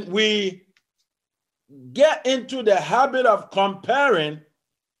when we get into the habit of comparing.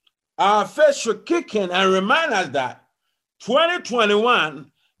 Our faith should kick in and remind us that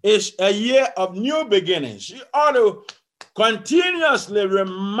 2021 is a year of new beginnings. You ought to continuously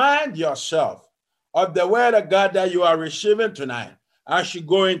remind yourself of the word of God that you are receiving tonight as you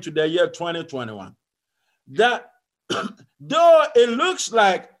go into the year 2021. That though it looks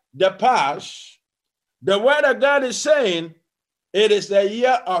like the past, the word of God is saying it is a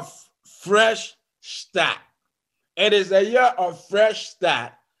year of fresh start. It is a year of fresh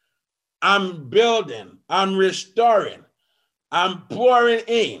start. I'm building, I'm restoring, I'm pouring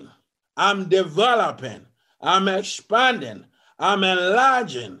in, I'm developing, I'm expanding, I'm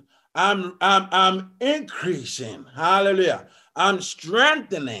enlarging, I'm increasing. Hallelujah. I'm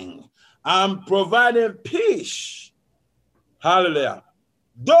strengthening, I'm providing peace. Hallelujah.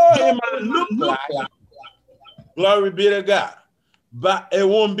 Though it might look like, glory be to God, but it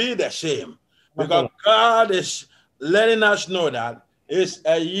won't be the same because God is letting us know that it's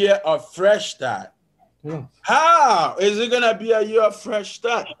a year of fresh start. Yeah. How is it going to be a year of fresh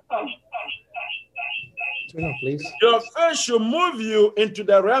start? Turn off, please. Your faith should move you into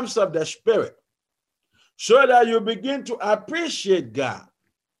the realms of the spirit so that you begin to appreciate God.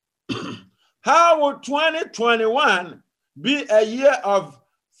 How will 2021 be a year of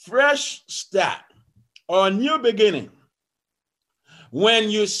fresh start or new beginning when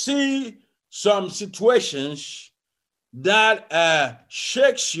you see some situations that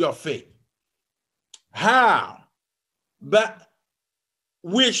shakes your faith? How? But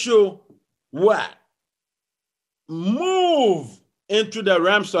we should what? Move into the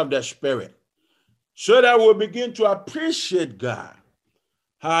realms of the spirit so that we'll begin to appreciate God.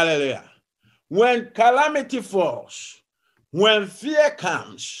 Hallelujah. When calamity falls, when fear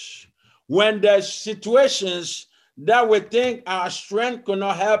comes, when there's situations that we think our strength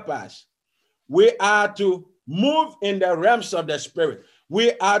cannot help us, we are to move in the realms of the spirit.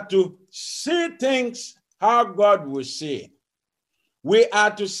 We are to see things how God will see it. We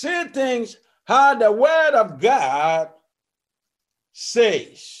are to see things how the word of God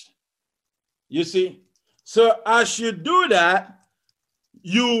says. You see? So as you do that,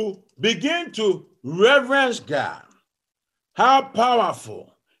 you begin to reverence God. How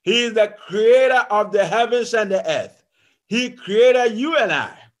powerful. He is the creator of the heavens and the earth. He created you and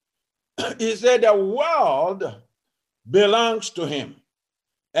I. He said the world belongs to him.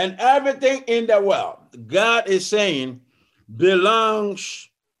 And everything in the world, God is saying, belongs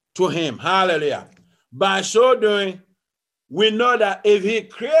to him. Hallelujah. By so doing, we know that if he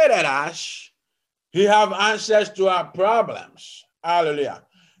created us, he has answers to our problems. Hallelujah.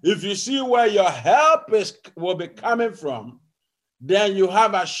 If you see where your help will be coming from, then you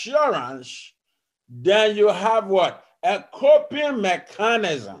have assurance. Then you have what? A coping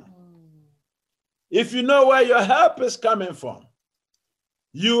mechanism. If you know where your help is coming from,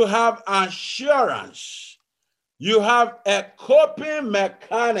 you have assurance. You have a coping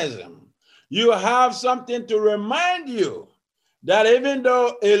mechanism. You have something to remind you that even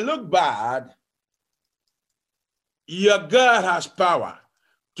though it looked bad, your God has power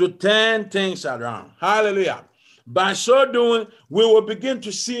to turn things around. Hallelujah. By so doing, we will begin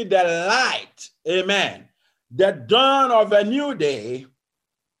to see the light, amen, the dawn of a new day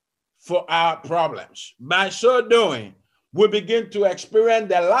for our problems. By so doing, we begin to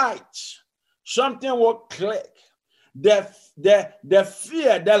experience the light. Something will click. The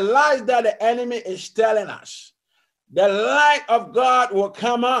fear, the lies that the enemy is telling us, the light of God will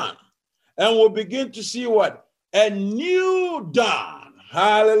come on, and we'll begin to see what? A new dawn.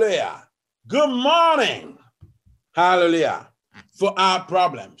 Hallelujah. Good morning. Hallelujah. For our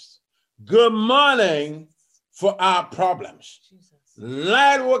problems. Good morning for our problems.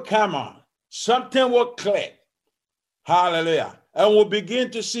 Light will come on. Something will click. Hallelujah. And we'll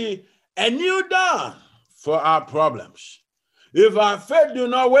begin to see a new dawn for our problems. If our faith do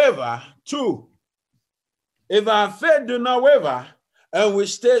not waver, if our faith do not waver and we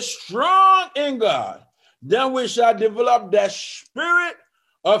stay strong in God, then we shall develop the spirit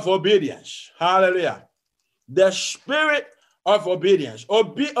of obedience. Hallelujah. The spirit of obedience.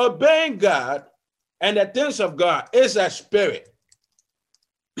 Obeying God and the things of God is a spirit.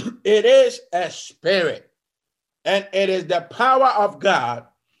 It is a spirit. And it is the power of God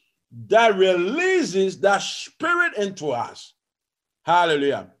that releases that spirit into us.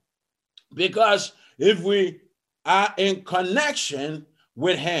 Hallelujah. Because if we are in connection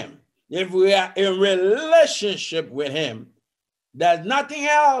with him, if we are in relationship with him, there's nothing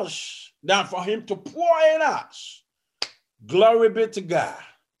else than for him to pour in us. Glory be to God.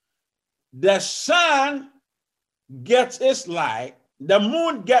 The sun gets its light, the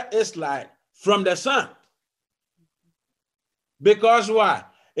moon gets its light from the sun. Because why?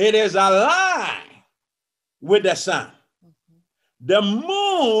 It is aligned with the sun. The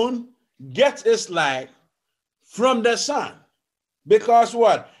moon gets its light from the sun. Because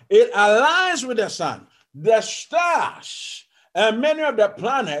what? It aligns with the sun. The stars and many of the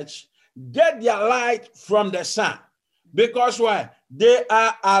planets get their light from the sun. Because why? They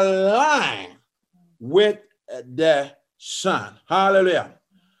are aligned with the sun. Hallelujah.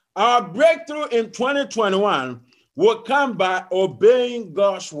 Our breakthrough in 2021 will come by obeying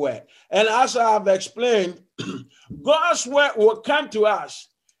God's word. And as I have explained, God's word will come to us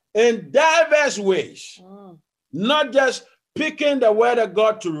in diverse ways. Not just picking the word of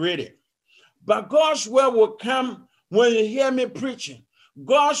God to read it, but God's word will come when you hear me preaching.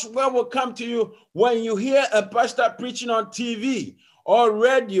 God's word will come to you when you hear a pastor preaching on TV or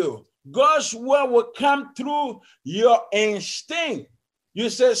radio. God's word will come through your instinct. You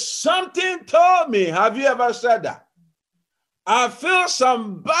say, something told me. Have you ever said that? I feel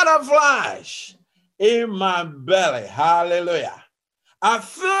some butterflies in my belly. Hallelujah. I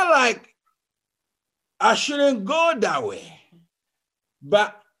feel like I shouldn't go that way,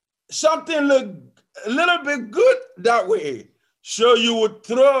 but something looked a little bit good that way. So you would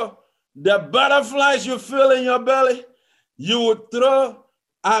throw the butterflies you feel in your belly. You would throw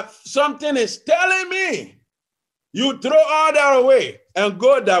something is telling me. You throw all that away and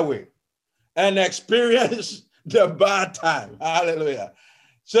go that way and experience the bad time. Hallelujah.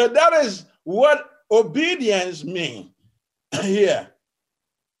 So that is what obedience means here.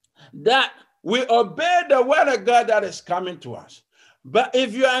 That we obey the word of God that is coming to us. But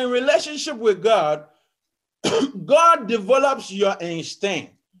if you are in relationship with God, God develops your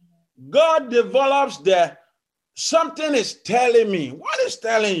instinct. God develops something is telling me. What is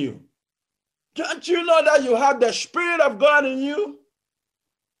telling you? Don't you know that you have the Spirit of God in you?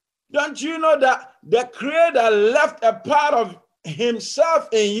 Don't you know that the Creator left a part of himself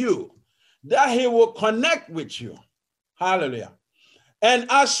in you, that he will connect with you? Hallelujah. And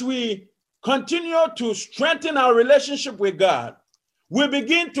as we continue to strengthen our relationship with God, we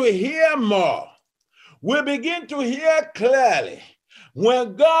begin to hear more. We begin to hear clearly.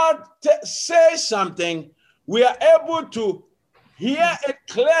 When God says something, we are able to hear it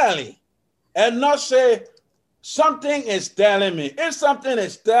clearly and not say, something is telling me. If something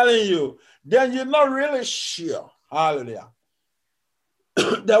is telling you, then you're not really sure. Hallelujah.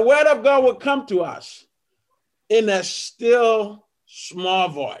 The word of God will come to us in a still small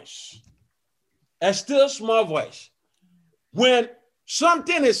voice. A still small voice. When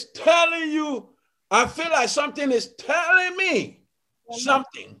something is telling you, I feel like something is telling me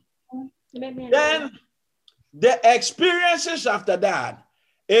something, then the experiences after that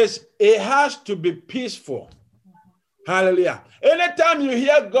is it has to be peaceful. Hallelujah. Anytime you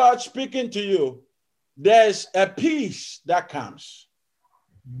hear God speaking to you, there's a peace that comes.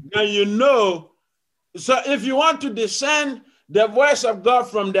 And you know, so if you want to discern the voice of God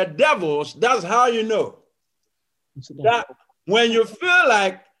from the devils, that's how you know. That when you feel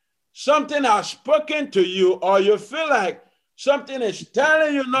like something has spoken to you, or you feel like something is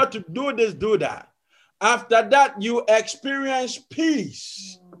telling you not to do this, do that, After that, you experience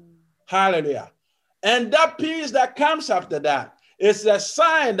peace. Hallelujah. And that peace that comes after that is a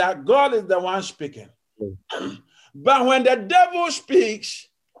sign that God is the one speaking. But when the devil speaks,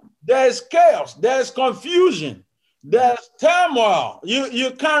 there's chaos, there's confusion, there's turmoil.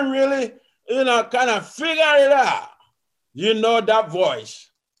 You can't really, kind of figure it out. You know that voice.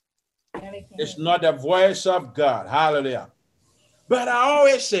 It's not the voice of God. Hallelujah. But I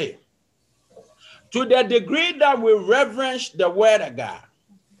always say, to the degree that we reverence the word of God,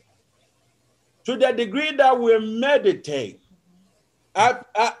 to the degree that we meditate,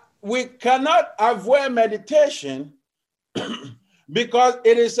 we cannot avoid meditation because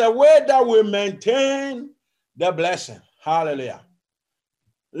it is a way that we maintain the blessing. Hallelujah.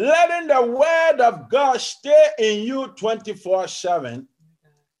 Letting the word of God stay in you 24/7.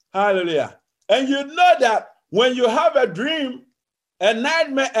 Hallelujah. And you know that when you have a dream, a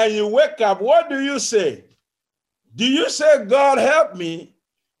nightmare, and you wake up, what do you say? Do you say, God help me?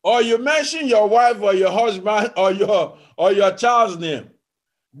 Or you mention your wife or your husband or your child's name?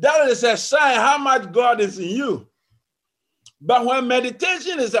 That is a sign how much God is in you. But when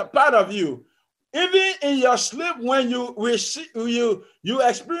meditation is a part of you, even in your sleep, when you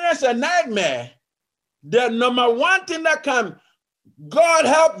experience a nightmare, the number one thing that comes, God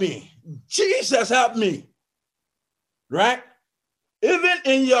help me, Jesus help me, right? Even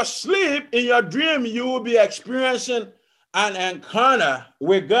in your sleep, in your dream, you will be experiencing an encounter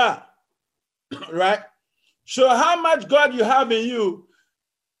with God, right? So how much God you have in you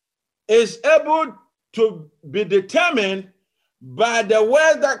is able to be determined by the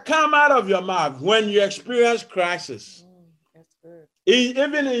words that come out of your mouth when you experience crisis. That's good.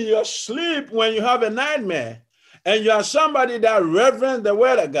 Even in your sleep, when you have a nightmare, and you are somebody that reverence the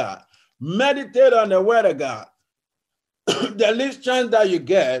word of God, meditate on the word of God, the least chance that you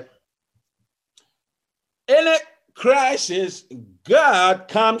get, any crisis, God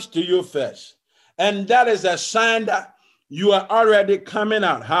comes to you first. And that is a sign that you are already coming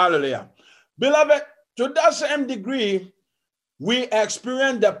out. Hallelujah. Beloved, to that same degree, we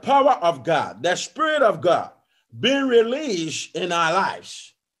experience the power of God, the Spirit of God being released in our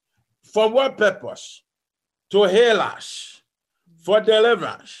lives. For what purpose? To heal us, for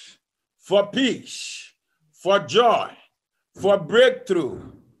deliverance, for peace, for joy, for breakthrough,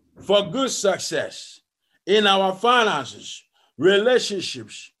 for good success in our finances,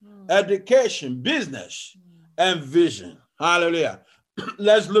 relationships, education, business, and vision. Hallelujah.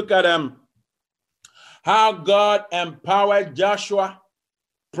 Let's look at how God empowered Joshua,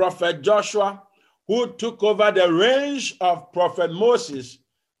 Prophet Joshua, who took over the reign of Prophet Moses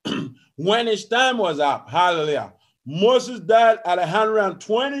when his time was up. Hallelujah. Moses died at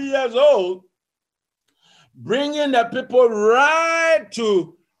 120 years old, bringing the people right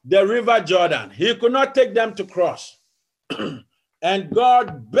to the river Jordan. He could not take them to cross. And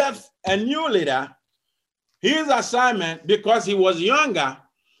God birthed a new leader. His assignment, because he was younger,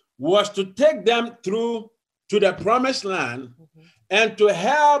 was to take them through to the promised land and to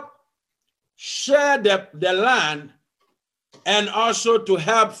help share the land and also to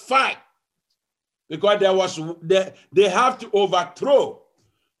help fight, because they have to overthrow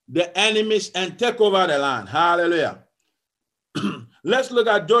the enemies and take over the land. Hallelujah. Let's look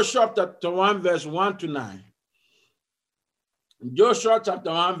at Joshua chapter 1, verse 1 to 9. Joshua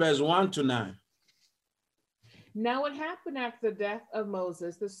chapter 1, verse 1 to 9. Now it happened after the death of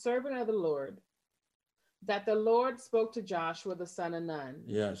Moses, the servant of the Lord, that the Lord spoke to Joshua the son of Nun,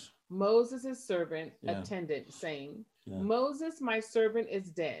 yes, Moses' servant, attendant, saying, Moses, my servant, is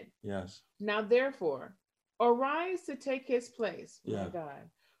dead. Yes. Now therefore, arise to take his place. Yeah. My God.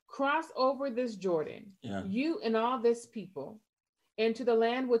 Cross over this Jordan, you and all this people, into the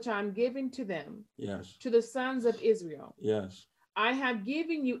land which I'm giving to them, to the sons of Israel. Yes. I have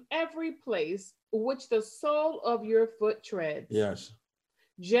given you every place which the sole of your foot treads. Yes.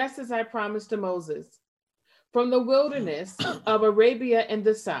 Just as I promised to Moses. From the wilderness of Arabia in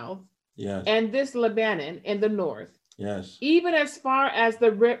the south, and this Lebanon in the north, even as far as the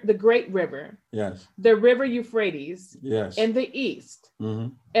great river, the river Euphrates, in the east,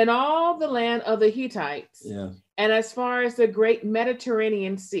 and all the land of the Hittites, and as far as the great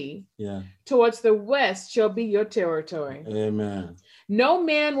Mediterranean Sea, towards the west shall be your territory. Amen. No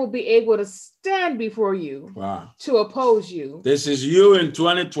man will be able to stand before you to oppose you. This is you in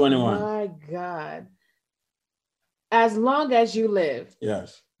 2021. My God. As long as you live.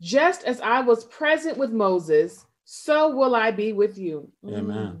 Yes. Just as I was present with Moses, so will I be with you.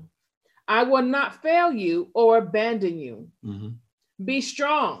 Amen. I will not fail you or abandon you. Be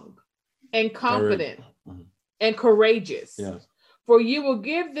strong and confident and courageous. For you will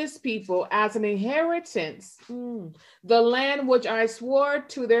give this people as an inheritance the land which I swore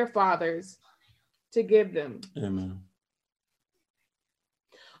to their fathers to give them. Amen.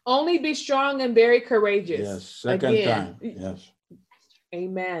 Only be strong and very courageous. Yes, second time. Yes.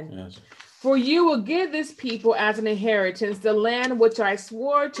 Amen. Yes. For you will give this people as an inheritance the land which I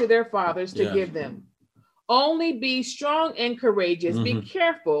swore to their fathers to give them. Only be strong and courageous. Be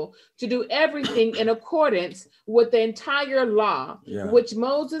careful to do everything in accordance with the entire law, which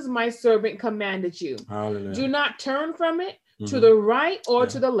Moses, my servant, commanded you. Hallelujah. Do not turn from it to the right or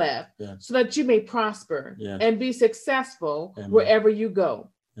to the left, so that you may prosper and be successful wherever you go.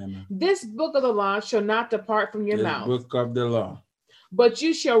 Amen. This book of the law shall not depart from your mouth. Book of the law. But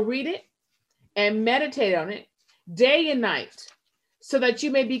you shall read it and meditate on it day and night, so that you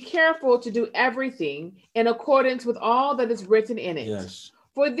may be careful to do everything in accordance with all that is written in it. Yes.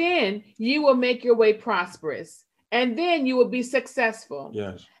 For then you will make your way prosperous, and then you will be successful.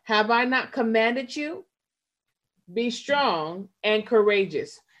 Yes. Have I not commanded you? Be strong and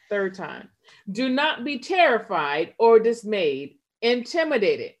courageous. Third time. Do not be terrified or dismayed,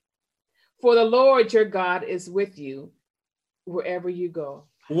 intimidated, for the Lord your God is with you wherever you go.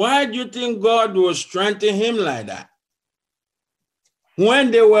 Why do you think God will strengthen him like that?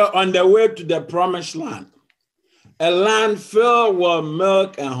 When they were on their way to the promised land, a land filled with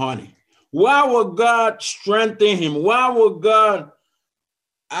milk and honey, why would God strengthen him? Why would God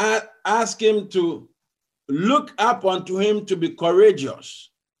ask him to look up unto him to be courageous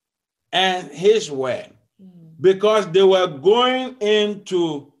and his way? Because they were going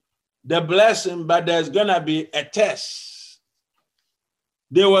into the blessing, but there's going to be a test.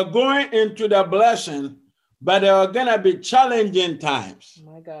 They were going into the blessing, but there are going to be challenging times.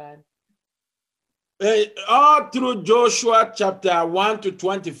 My God. All through Joshua chapter 1 to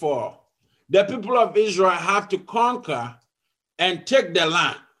 24, the people of Israel have to conquer and take the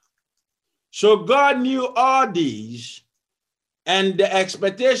land. So God knew all these, and the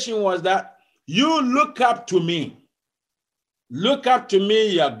expectation was that you look up to me. Look up to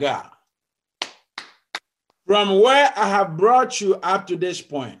me, your God. From where I have brought you up to this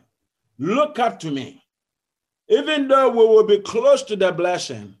point, look up to me. Even though we will be close to the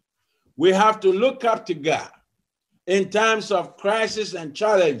blessing, we have to look up to God in times of crisis and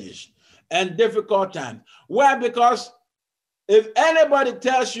challenges and difficult times. Why? Because if anybody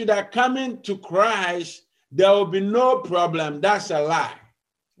tells you that coming to Christ, there will be no problem, that's a lie.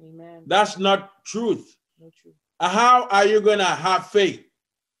 Amen. That's not truth. No truth. How are you going to have faith?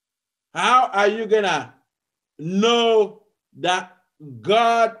 How are you going to know that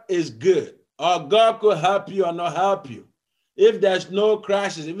God is good? Or God could help you or not help you. If there's no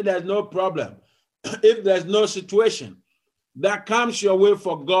crisis, if there's no problem, if there's no situation that comes your way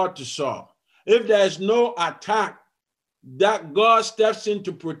for God to solve, if there's no attack that God steps in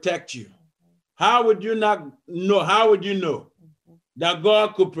to protect you, how would you not know? How would you know that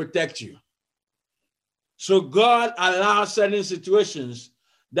God could protect you? So God allows certain situations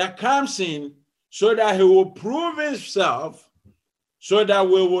that comes in so that he will prove himself, so that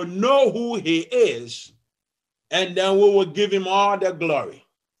we will know who he is, and then we will give him all the glory.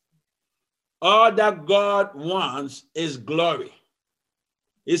 All that God wants is glory.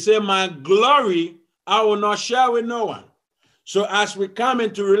 He said, my glory I will not share with no one. So as we come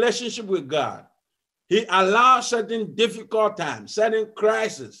into relationship with God, he allows certain difficult times, certain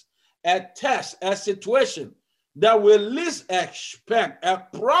crises, a test, a situation that we least expect, a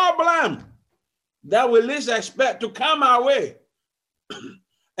problem that we least expect to come our way.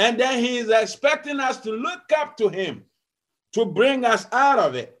 And then he is expecting us to look up to him to bring us out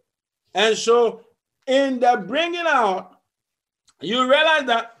of it. And so in the bringing out, you realize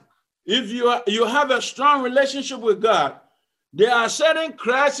that if you have a strong relationship with God, there are certain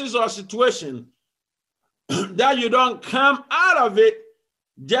crises or situations that you don't come out of it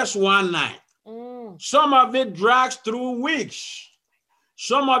just one night. Some of it drags through weeks.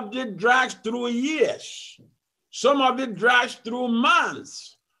 Some of it drags through years. Some of it drags through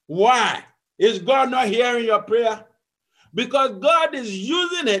months. Why? Is God not hearing your prayer? Because God is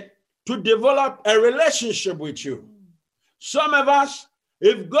using it to develop a relationship with you. Some of us,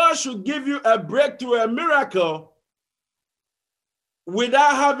 if God should give you a breakthrough, a miracle,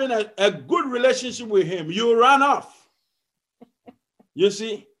 without having a good relationship with him, you run off. You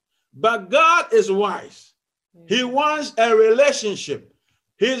see? But God is wise. He wants a relationship.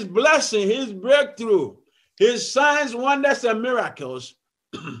 His blessing, his breakthrough, his signs, wonders, and miracles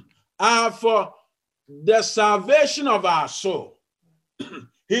are for the salvation of our soul.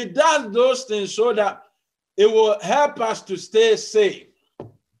 He does those things so that it will help us to stay safe.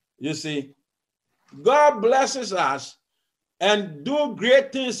 You see, God blesses us and do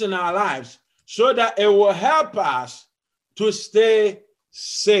great things in our lives so that it will help us to stay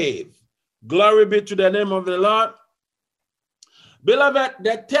saved. Glory be to the name of the Lord. Beloved,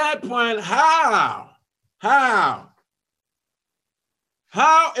 the third point, how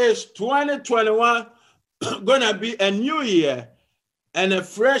is 2021 going to be a new year and a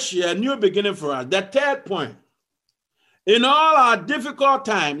fresh year, a new beginning for us? The third point, in all our difficult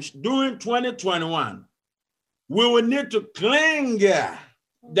times during 2021, we will need to cling.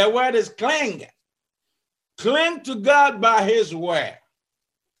 The word is cling. Cling to God by his word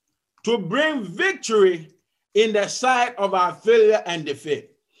to bring victory in the sight of our failure and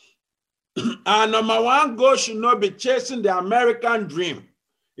defeat. Our number one goal should not be chasing the American dream.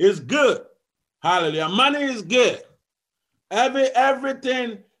 It's good. Hallelujah. Money is good.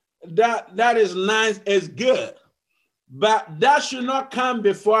 Everything that is nice is good. But that should not come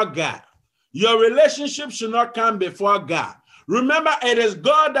before God. Your relationship should not come before God. Remember, it is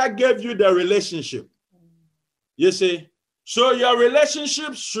God that gave you the relationship. You see? So your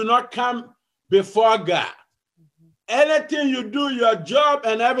relationship should not come before God. Anything you do, your job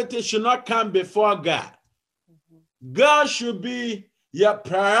and everything should not come before God. God should be your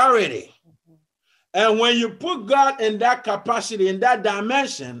priority. And when you put God in that capacity, in that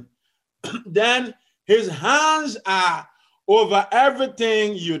dimension, then his hands are over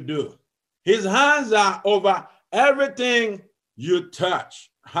everything you do. His hands are over everything you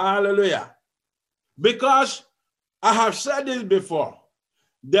touch. Hallelujah. Because I have said this before.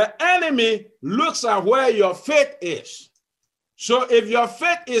 The enemy looks at where your faith is. So if your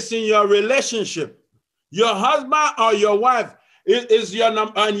faith is in your relationship, your husband or your wife is your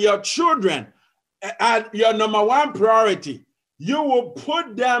and your children at your number one priority, you will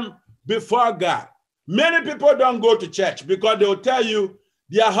put them before God. Many people don't go to church because they will tell you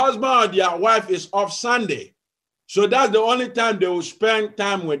their husband or their wife is off Sunday. So that's the only time they will spend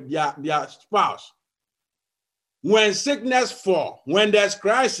time with their spouse. When sickness falls, when there's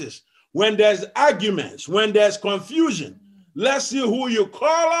crisis, when there's arguments, when there's confusion, let's see who you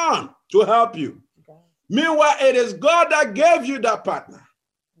call on to help you. Okay. Meanwhile, it is God that gave you that partner.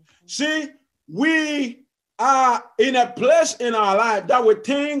 See, we are in a place in our life that we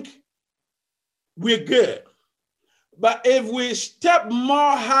think we're good. But if we step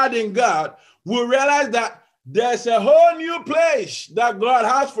more hard in God, we realize that there's a whole new place that God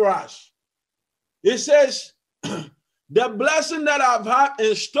has for us. It says, the blessing that I've had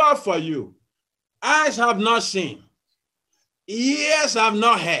in store for you, eyes have not seen, ears have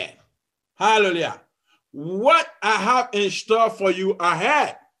not heard. Hallelujah. What I have in store for you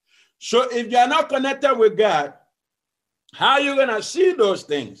ahead. So if you're not connected with God, how are you going to see those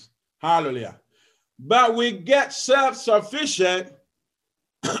things? Hallelujah. But we get self-sufficient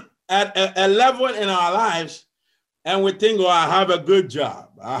at a level in our lives, and we think, oh, I have a good job.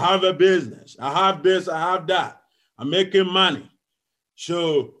 I have a business. I have this, I have that. I'm making money.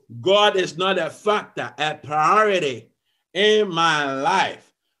 So God is not a factor, a priority in my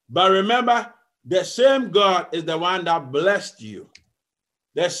life. But remember, the same God is the one that blessed you.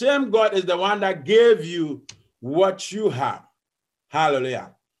 The same God is the one that gave you what you have.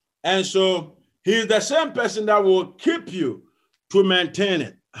 Hallelujah. And so he's the same person that will keep you to maintain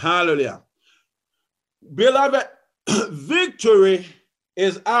it. Hallelujah. Beloved, victory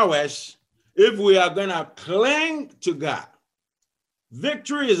is ours if we are going to cling to God.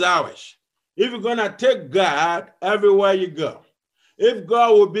 Victory is ours if you're going to take God everywhere you go. If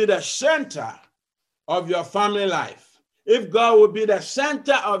God will be the center of your family life, if God will be the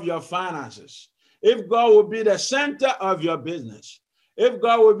center of your finances, if God will be the center of your business, if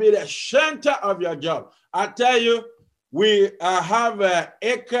God will be the center of your job. I tell you, we have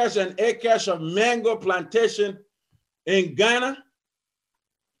acres and acres of mango plantation in Ghana,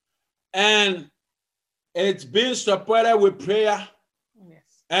 and it's being supported with prayer. Yes.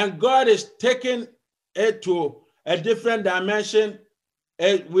 And God is taking it to a different dimension.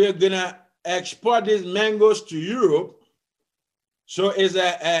 We're going to export these mangoes to Europe. So it's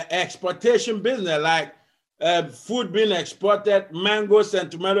an exportation business, like food being exported, mangoes and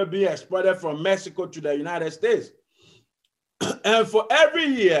tomato being exported from Mexico to the United States. And for every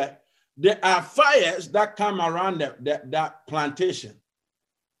year, there are fires that come around that plantation.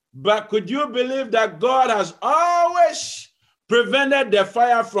 But could you believe that God has always prevented the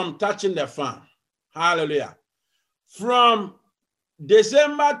fire from touching the farm? Hallelujah. From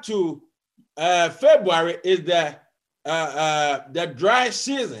December to February is the dry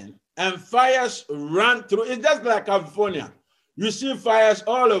season, and fires run through. It's just like California. You see fires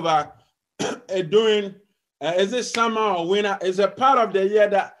all over during, is it summer or winter? It's a part of the year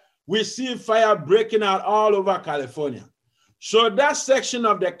that we see fire breaking out all over California. So that section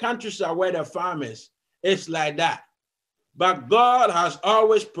of the countryside where the farm is, it's like that. But God has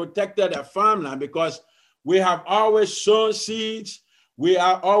always protected the farmland because we have always sown seeds. We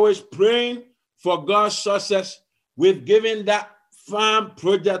are always praying for God's success. We've given that farm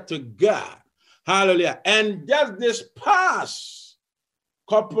project to God. Hallelujah. And just this past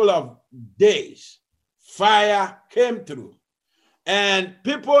couple of days, fire came through. And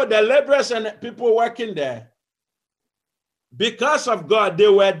people, the laborers and the people working there, because of God, they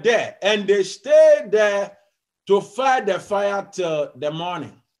were there. And they stayed there to fight the fire till the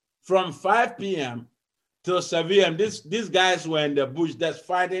morning. From 5 p.m. till 7 a.m. These guys were in the bush just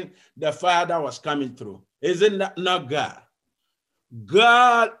fighting the fire that was coming through. Isn't that not God?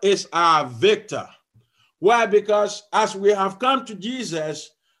 God is our victor. Why? Because as we have come to Jesus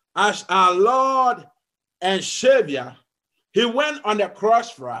as our Lord and Savior, he went on the cross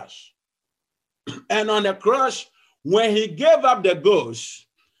for us. And on the cross, when he gave up the ghost,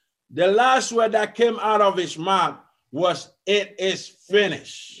 the last word that came out of his mouth was, "It is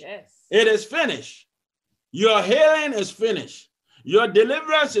finished." Yes. It is finished. Your healing is finished. Your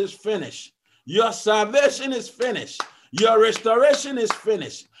deliverance is finished. Your salvation is finished. Your restoration is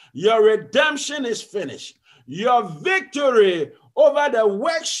finished. Your redemption is finished. Your victory over the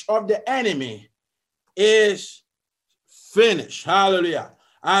works of the enemy is finished. Hallelujah.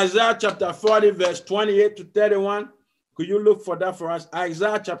 Isaiah chapter 40, verse 28 to 31. Could you look for that for us?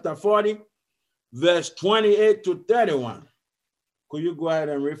 Isaiah chapter 40, verse 28 to 31. Could you go ahead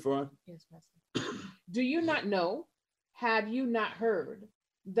and read for us? Yes, Pastor. Do you not know? Have you not heard?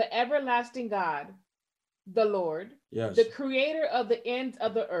 The everlasting God, the Lord, Yes. the creator of the ends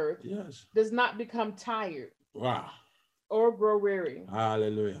of the earth, Yes. does not become tired Wow. or grow weary.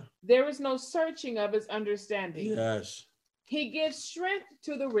 Hallelujah. There is no searching of his understanding. Yes. He gives strength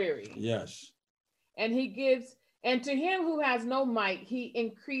to the weary. Yes. And to him who has no might, he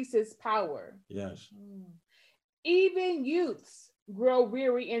increases power. Yes. Even youths grow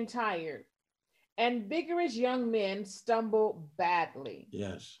weary and tired, and vigorous young men stumble badly.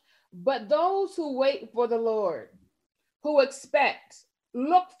 Yes. But those who wait for the Lord, who expect,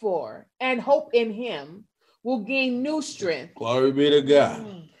 look for, and hope in him, will gain new strength. Glory be to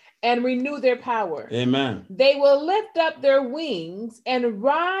God. And renew their power. Amen. They will lift up their wings and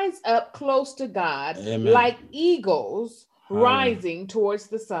rise up close to God. Amen. Like eagles Hallelujah. rising towards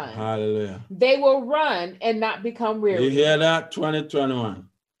the sun. Hallelujah. They will run and not become weary. You hear that? 2021.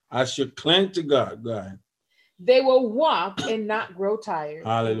 I should cling to God. Go ahead. They will walk and not grow tired.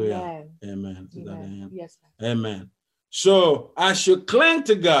 Hallelujah. Amen. Amen. Amen. Yes. Amen. So I should cling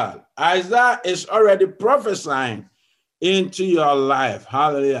to God. Isaiah is already prophesying into your life.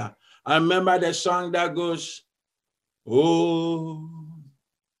 Hallelujah. I remember the song that goes, oh,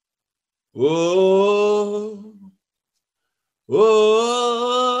 oh,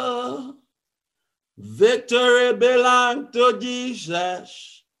 oh, victory belongs to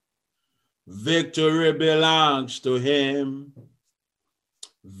Jesus. Victory belongs to him.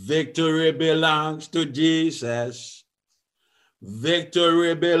 Victory belongs to Jesus.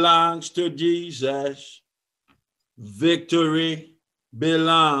 Victory belongs to Jesus. Victory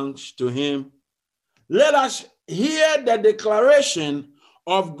belongs to him. Let us hear the declaration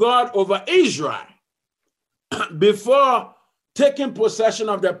of God over Israel before taking possession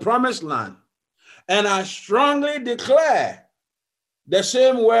of the promised land. And I strongly declare the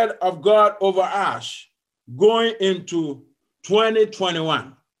same word of God over us going into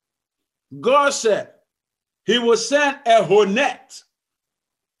 2021. God said he will send a hornet,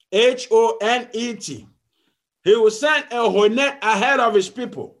 H-O-N-E-T. He will send a hornet ahead of his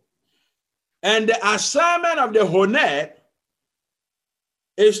people. And the assignment of the hornet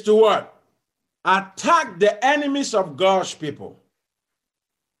is to what? Attack the enemies of God's people.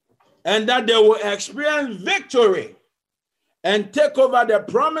 And that they will experience victory and take over the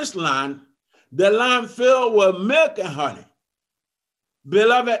promised land, the land filled with milk and honey.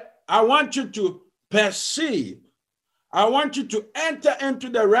 Beloved, I want you to perceive, I want you to enter into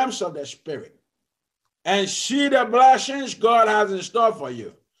the realms of the spirit and see the blessings God has in store for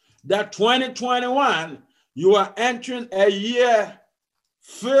you. That 2021, you are entering a year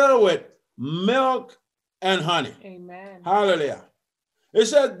filled with milk and honey. Amen. Hallelujah. It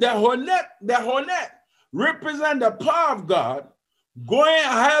says the hornet represent the power of God going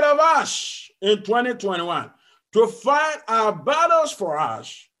ahead of us in 2021 to fight our battles for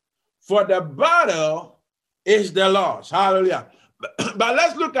us. For the battle is the Lord's. Hallelujah. But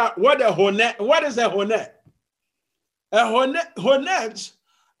let's look at what is a hornet? Hornets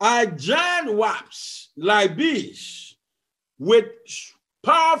are giant wasps like bees with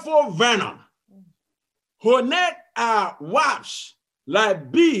powerful venom. Hornet are wasps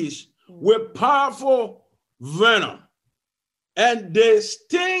like bees with powerful venom, and they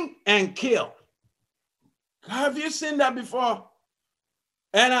sting and kill. Have you seen that before?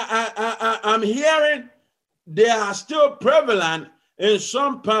 And I'm hearing they are still prevalent in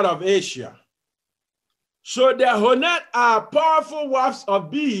some part of Asia. So the hornet are powerful wasps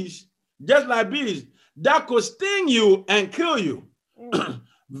of bees, just like bees, that could sting you and kill you.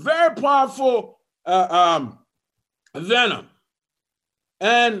 Very powerful venom.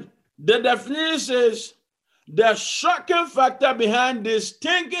 And the definition is the shocking factor behind this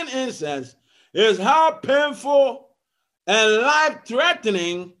stinking insects is how painful and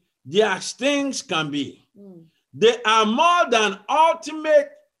life-threatening their stings can be. They are more than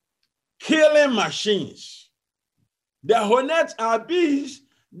ultimate killing machines. The hornets are bees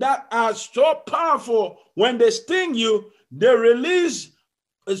that are so powerful. When they sting you, they release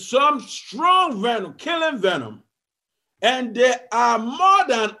some strong venom, killing venom. And they are more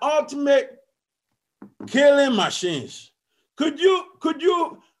than ultimate killing machines. Could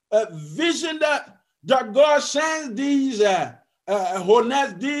you vision that God sends these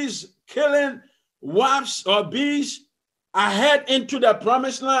hornets, these killing wasps or bees ahead into the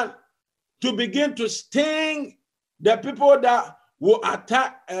promised land to begin to sting the people that will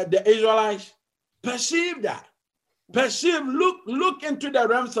attack the Israelites? Perceive that. Perceive, look into the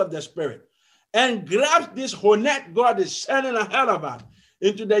realms of the spirit and grab this hornet God is sending ahead of us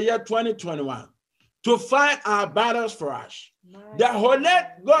into the year 2021 to fight our battles for us. The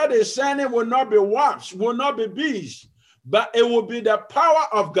hornet God is sending will not be wasps, will not be bees, but it will be the power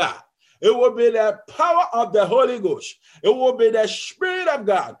of God. It will be the power of the Holy Ghost. It will be the Spirit of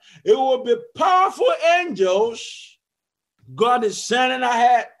God. It will be powerful angels God is sending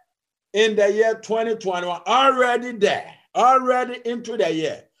ahead in the year 2021, already there, already into the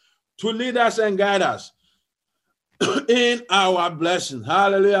year, to lead us and guide us in our blessing.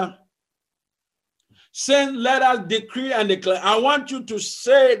 Hallelujah. Saints, let us decree and declare. I want you to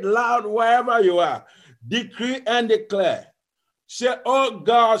say it loud wherever you are. Decree and declare. Say, oh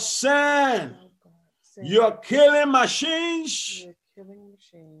God, send your killing machines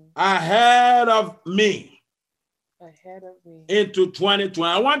ahead of me. Into 2020.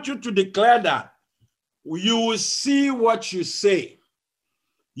 I want you to declare that. You will see what you say.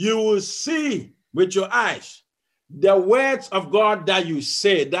 You will see with your eyes the words of God that you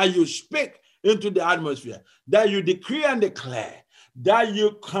say, that you speak into the atmosphere, that you decree and declare, that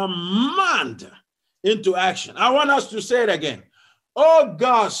you command into action. I want us to say it again. Oh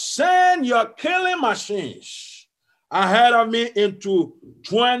God, send your killing machines ahead of me into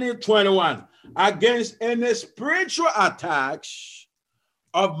 2021 against any spiritual attacks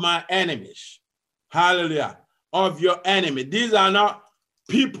of my enemies. Hallelujah. Of your enemy. These are not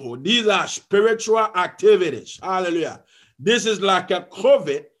people. These are spiritual activities. Hallelujah. This is like a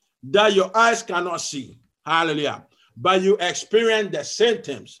COVID that your eyes cannot see. Hallelujah. But you experience the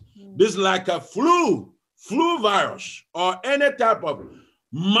symptoms. This is like a flu virus, or any type of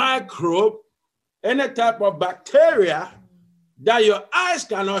microbe, any type of bacteria that your eyes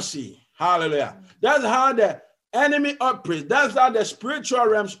cannot see. Hallelujah. That's how the enemy operates. That's how the spiritual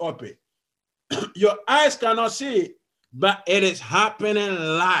realms operate. Your eyes cannot see it, but it is happening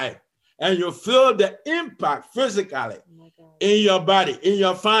live. And you feel the impact physically in your body, in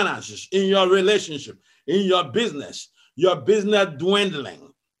your finances, in your relationship, in your business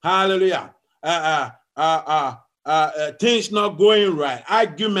dwindling. Hallelujah. Things not going right.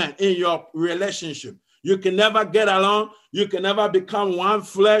 Argument in your relationship. You can never get along. You can never become one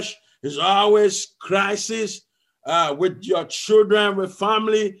flesh. There's always crisis with your children, with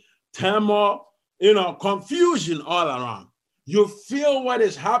family, turmoil, confusion all around. You feel what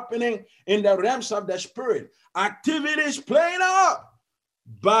is happening in the realms of the spirit. Activities playing out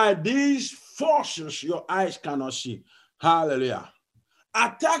by these forces your eyes cannot see. Hallelujah.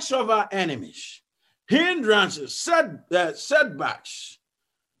 Attacks of our enemies, hindrances, setbacks,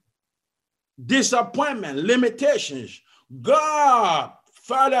 disappointment, limitations. God,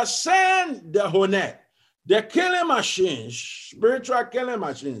 Father, send the hornet, the killing machines, spiritual killing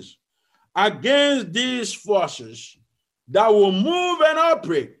machines, against these forces that will move and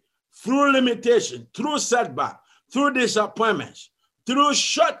operate through limitation, through setback, through disappointments, through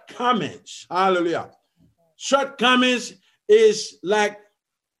shortcomings. Hallelujah. Shortcomings is like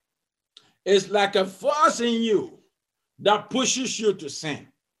a force in you that pushes you to sin.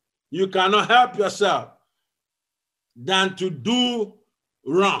 You cannot help yourself than to do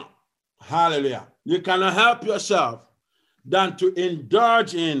wrong. Hallelujah. You cannot help yourself than to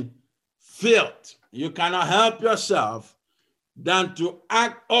indulge in filth. You cannot help yourself than to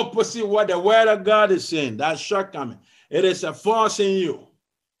act opposite what the word of God is saying. That's shortcoming. It is a force in you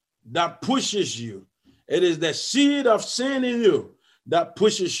that pushes you. It is the seed of sin in you that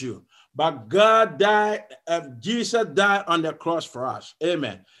pushes you. But God died, Jesus died on the cross for us.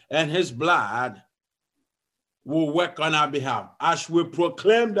 Amen. And his blood will work on our behalf as we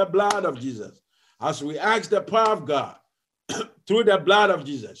proclaim the blood of Jesus, as we ask the power of God through the blood of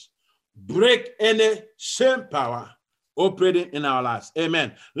Jesus, break any sin power operating in our lives.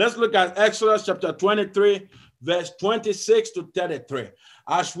 Amen. Let's look at Exodus chapter 23, verse 26 to 33.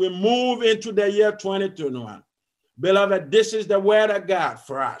 As we move into the year 2021, beloved, this is the word of God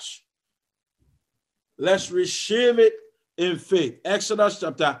for us. Let's receive it in faith. Exodus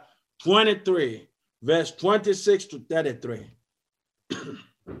chapter 23, verse 26 to 33.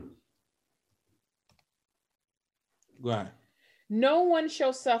 Go ahead. No one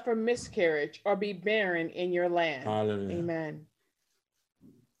shall suffer miscarriage or be barren in your land. Hallelujah. Amen.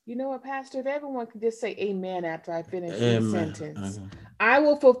 You know what, Pastor? If everyone could just say amen after I finish Amen. the sentence. I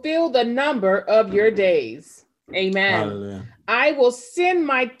will fulfill the number of your days. Amen. Hallelujah. I will send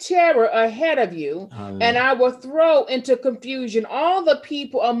my terror ahead of you, Hallelujah. and I will throw into confusion all the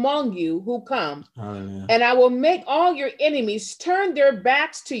people among you who come. Hallelujah. And I will make all your enemies turn their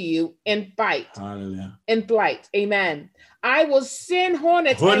backs to you and fight. Hallelujah. In flight. Amen. I will send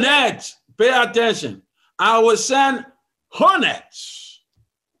hornets. Hornets. Pay attention. I will send hornets.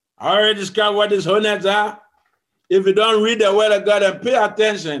 I already described what these hornets are. If you don't read the word of God and pay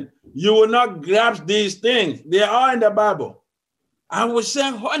attention, you will not grasp these things. They are in the Bible. I will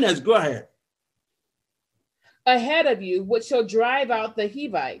send hornets. Go ahead. Ahead of you, which shall drive out the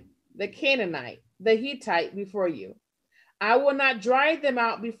Hivite, the Canaanite, the Hittite before you. I will not drive them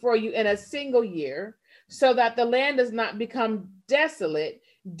out before you in a single year, so that the land does not become desolate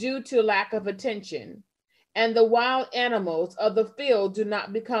due to lack of attention, and the wild animals of the field do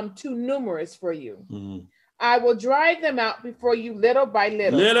not become too numerous for you. Mm-hmm. I will drive them out before you little by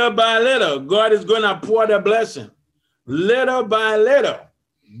little. Little by little, God is going to pour the blessing. Little by little,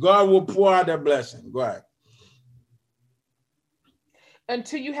 God will pour out the blessing. Go ahead.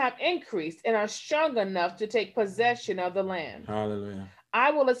 Until you have increased and are strong enough to take possession of the land. Hallelujah.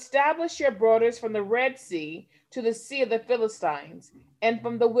 I will establish your borders from the Red Sea to the Sea of the Philistines, and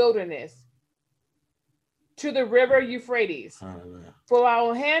from the wilderness to the river Euphrates. Hallelujah. For I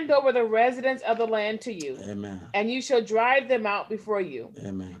will hand over the residents of the land to you. Amen. And you shall drive them out before you.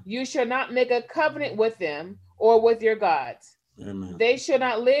 Amen. You shall not make a covenant with them or with your gods. Amen. They shall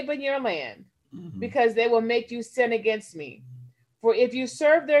not live in your land, because they will make you sin against me. For if you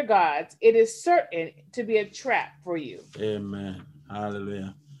serve their gods, it is certain to be a trap for you. Amen.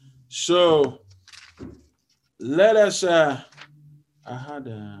 Hallelujah. So let us, I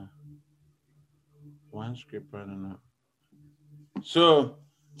had one script, I don't know. So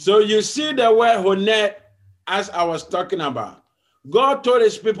you see the word hornet as I was talking about. God told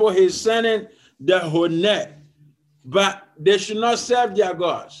his people he's sending the hornet, but they should not serve their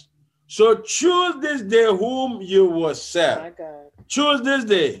gods. So choose this day whom you will serve. My God. Choose this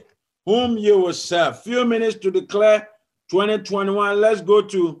day whom you will serve. Few minutes to declare 2021. Let's go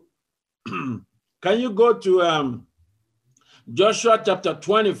to, can you go to Joshua chapter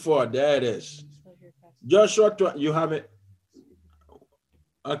 24? There it is. Joshua, you have it?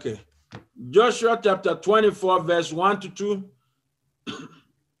 Okay. Joshua chapter 24, verse 1 to 2.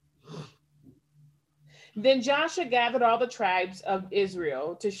 Then Joshua gathered all the tribes of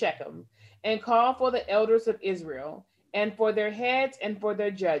Israel to Shechem and called for the elders of Israel and for their heads and for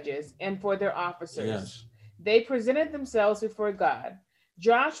their judges and for their officers. Yes. They presented themselves before God.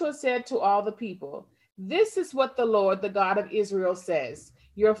 Joshua said to all the people, "This is what the Lord, the God of Israel, says.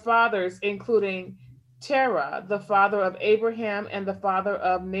 Your fathers, including Terah, the father of Abraham and the father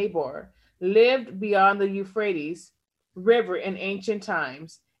of Nahor, lived beyond the Euphrates River in ancient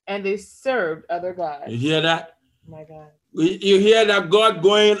times, and they served other gods." You hear that? My God. You hear that God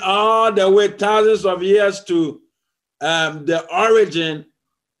going all the way thousands of years to the origin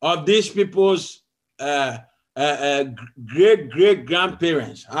of these people's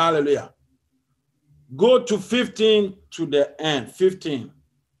great-great-grandparents. Hallelujah. Go to 15 to the end, 15.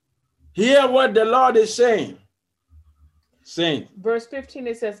 Hear what the Lord is saying. Verse 15,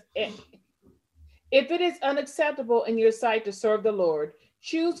 it says, "If it is unacceptable in your sight to serve the Lord,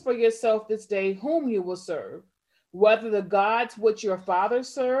 choose for yourself this day whom you will serve, whether the gods which your fathers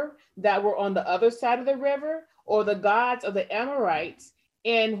served that were on the other side of the river, or the gods of the Amorites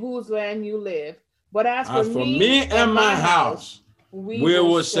in whose land you live. But as for me and my house, we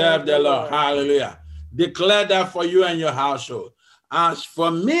will serve the Lord." Hallelujah. Declare that for you and your household. As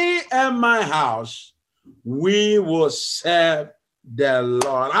for me and my house, we will serve the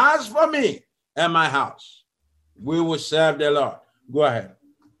Lord. As for me and my house, we will serve the Lord. Go ahead.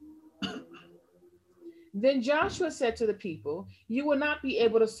 Then Joshua said to the people, you will not be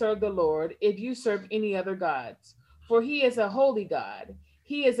able to serve the Lord if you serve any other gods, for he is a holy God.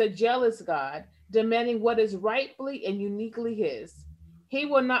 He is a jealous God, demanding what is rightfully and uniquely his. He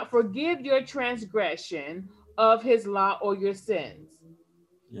will not forgive your transgression of his law or your sins.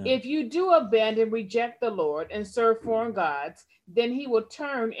 Yeah. If you do abandon, reject the Lord, and serve foreign gods, then he will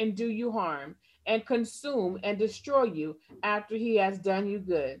turn and do you harm, and consume and destroy you after he has done you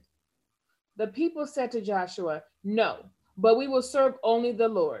good. The people said to Joshua, no, but we will serve only the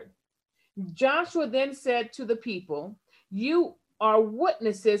Lord. Joshua then said to the people, you are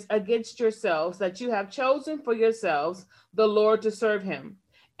witnesses against yourselves that you have chosen for yourselves the Lord to serve him.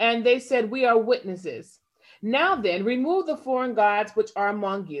 And they said, we are witnesses. Now then, remove the foreign gods which are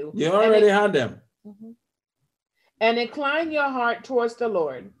among you. You already had them. And incline your heart towards the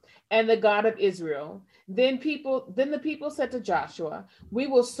Lord and the God of Israel. Then the people said to Joshua, we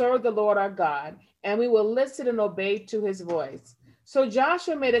will serve the Lord our God, and we will listen and obey to his voice. So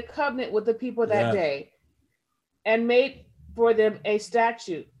Joshua made a covenant with the people that day and made for them a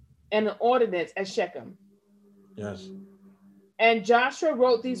statute and an ordinance at Shechem. Yes. And Joshua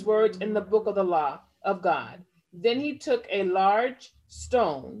wrote these words in the book of the law of God. Then he took a large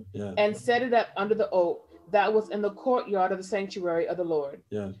stone and set it up under the oak that was in the courtyard of the sanctuary of the Lord.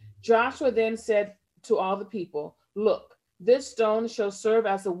 Yes. Joshua then said to all the people, look, this stone shall serve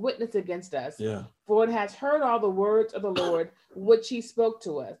as a witness against us, for it has heard all the words of the Lord which he spoke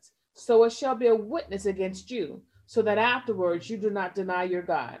to us. So it shall be a witness against you, so that afterwards you do not deny your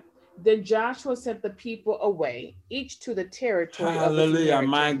God. Then Joshua sent the people away, each to the territory of his inheritance. Hallelujah,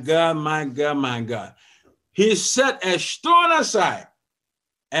 my God, my God, my God. He set a stone aside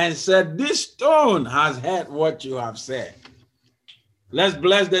and said, this stone has heard what you have said. Let's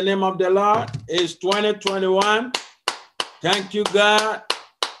bless the name of the Lord. It's 2021. Thank you, God.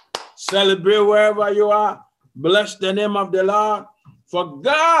 Celebrate wherever you are. Bless the name of the Lord. For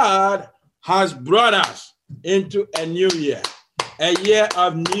God has brought us into a new year, a year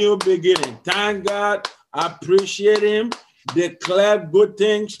of new beginning. Thank God. Appreciate him. Declare good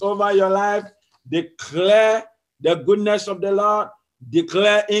things over your life. Declare the goodness of the Lord.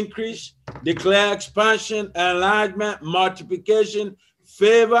 Declare increase, declare expansion, enlargement, multiplication,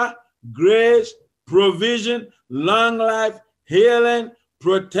 favor, grace, provision, long life, healing,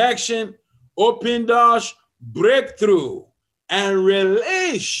 protection, open doors, breakthrough, and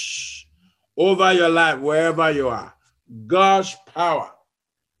release over your life wherever you are. God's power,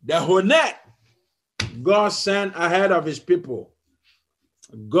 the Honet, God sent ahead of his people.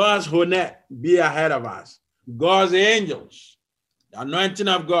 God's Honet be ahead of us. God's angels, the anointing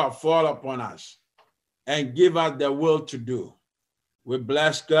of God fall upon us and give us the will to do. We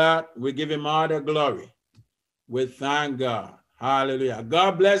bless God. We give him all the glory. We thank God. Hallelujah.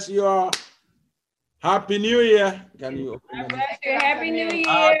 God bless you all. Happy New Year. Can you open it? Happy New Year.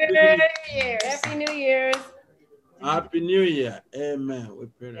 Happy New Year's. Happy New Year. Amen. We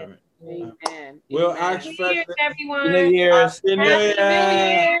pray that. Amen. We'll ask first. Everyone. New Year's. Happy New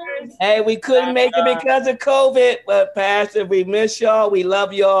Year. Hey, we couldn't make it because of COVID, but Pastor, we miss y'all. We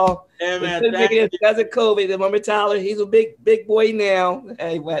love y'all. Amen. We couldn't make it because of COVID. And Mama Tyler, he's a big boy now.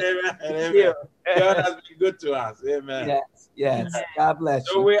 Hey, but Amen. Amen. God has been good to us. Amen. Yes. God bless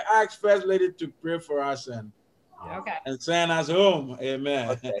you. So we ask First Lady to pray for us and send us home. Amen.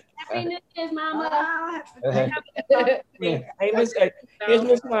 Okay. Happy New Year's, Mama. Hey, here's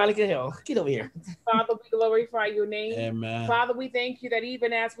Miss Monica Hill. Get over here. Father, we glorify your name. Amen. Father, we thank you that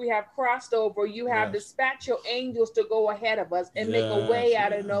even as we have crossed over, you have dispatched your angels to go ahead of us and make a way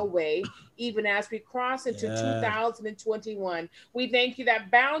out of no way, even as we cross into 2021. We thank you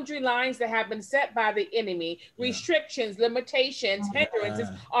that boundary lines that have been set by the enemy, restrictions, limitations, hindrances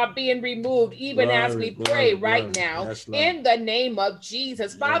are being removed, even as we pray right now in the name of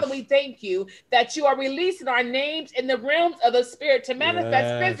Jesus. Father, we thank you that you are releasing our names in the realms of the spirit to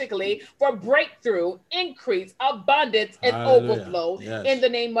manifest physically for breakthrough, increase, abundance, and overflow in the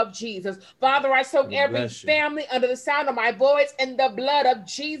name of Jesus. Father, I soak every family under the sound of my voice in the blood of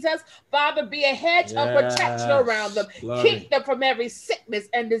Jesus. Father, be a hedge of protection around them. Keep them from every sickness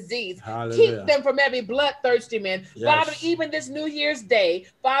and disease. Keep them from every bloodthirsty man. Father, even this New Year's Day,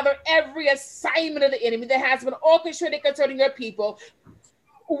 Father, every assignment of the enemy that has been orchestrated concerning your people,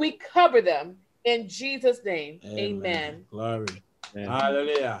 we cover them in Jesus' name. Amen. Glory.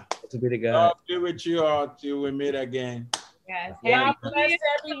 Hallelujah. To be to God. God be with you all till we meet again. God bless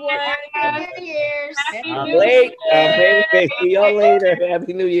everyone. Happy New Year's. I'm late. See y'all later.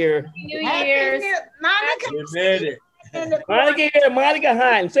 Happy New Year. Monica. You made it. Monica here. Monica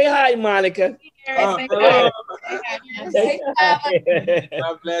Hines. Say hi, Monica. Hello. Say hi.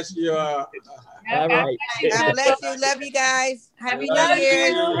 God bless you. All right. God bless you. Love you guys. Happy New Love Year.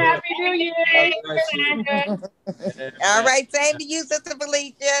 you. Happy New Year. God bless you. All right. Same to you, Sister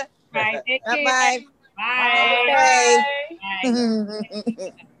Felicia. Right, take care. Bye-bye. Bye.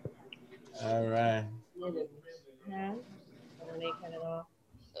 Bye. All right.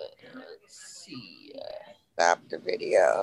 Stop the video.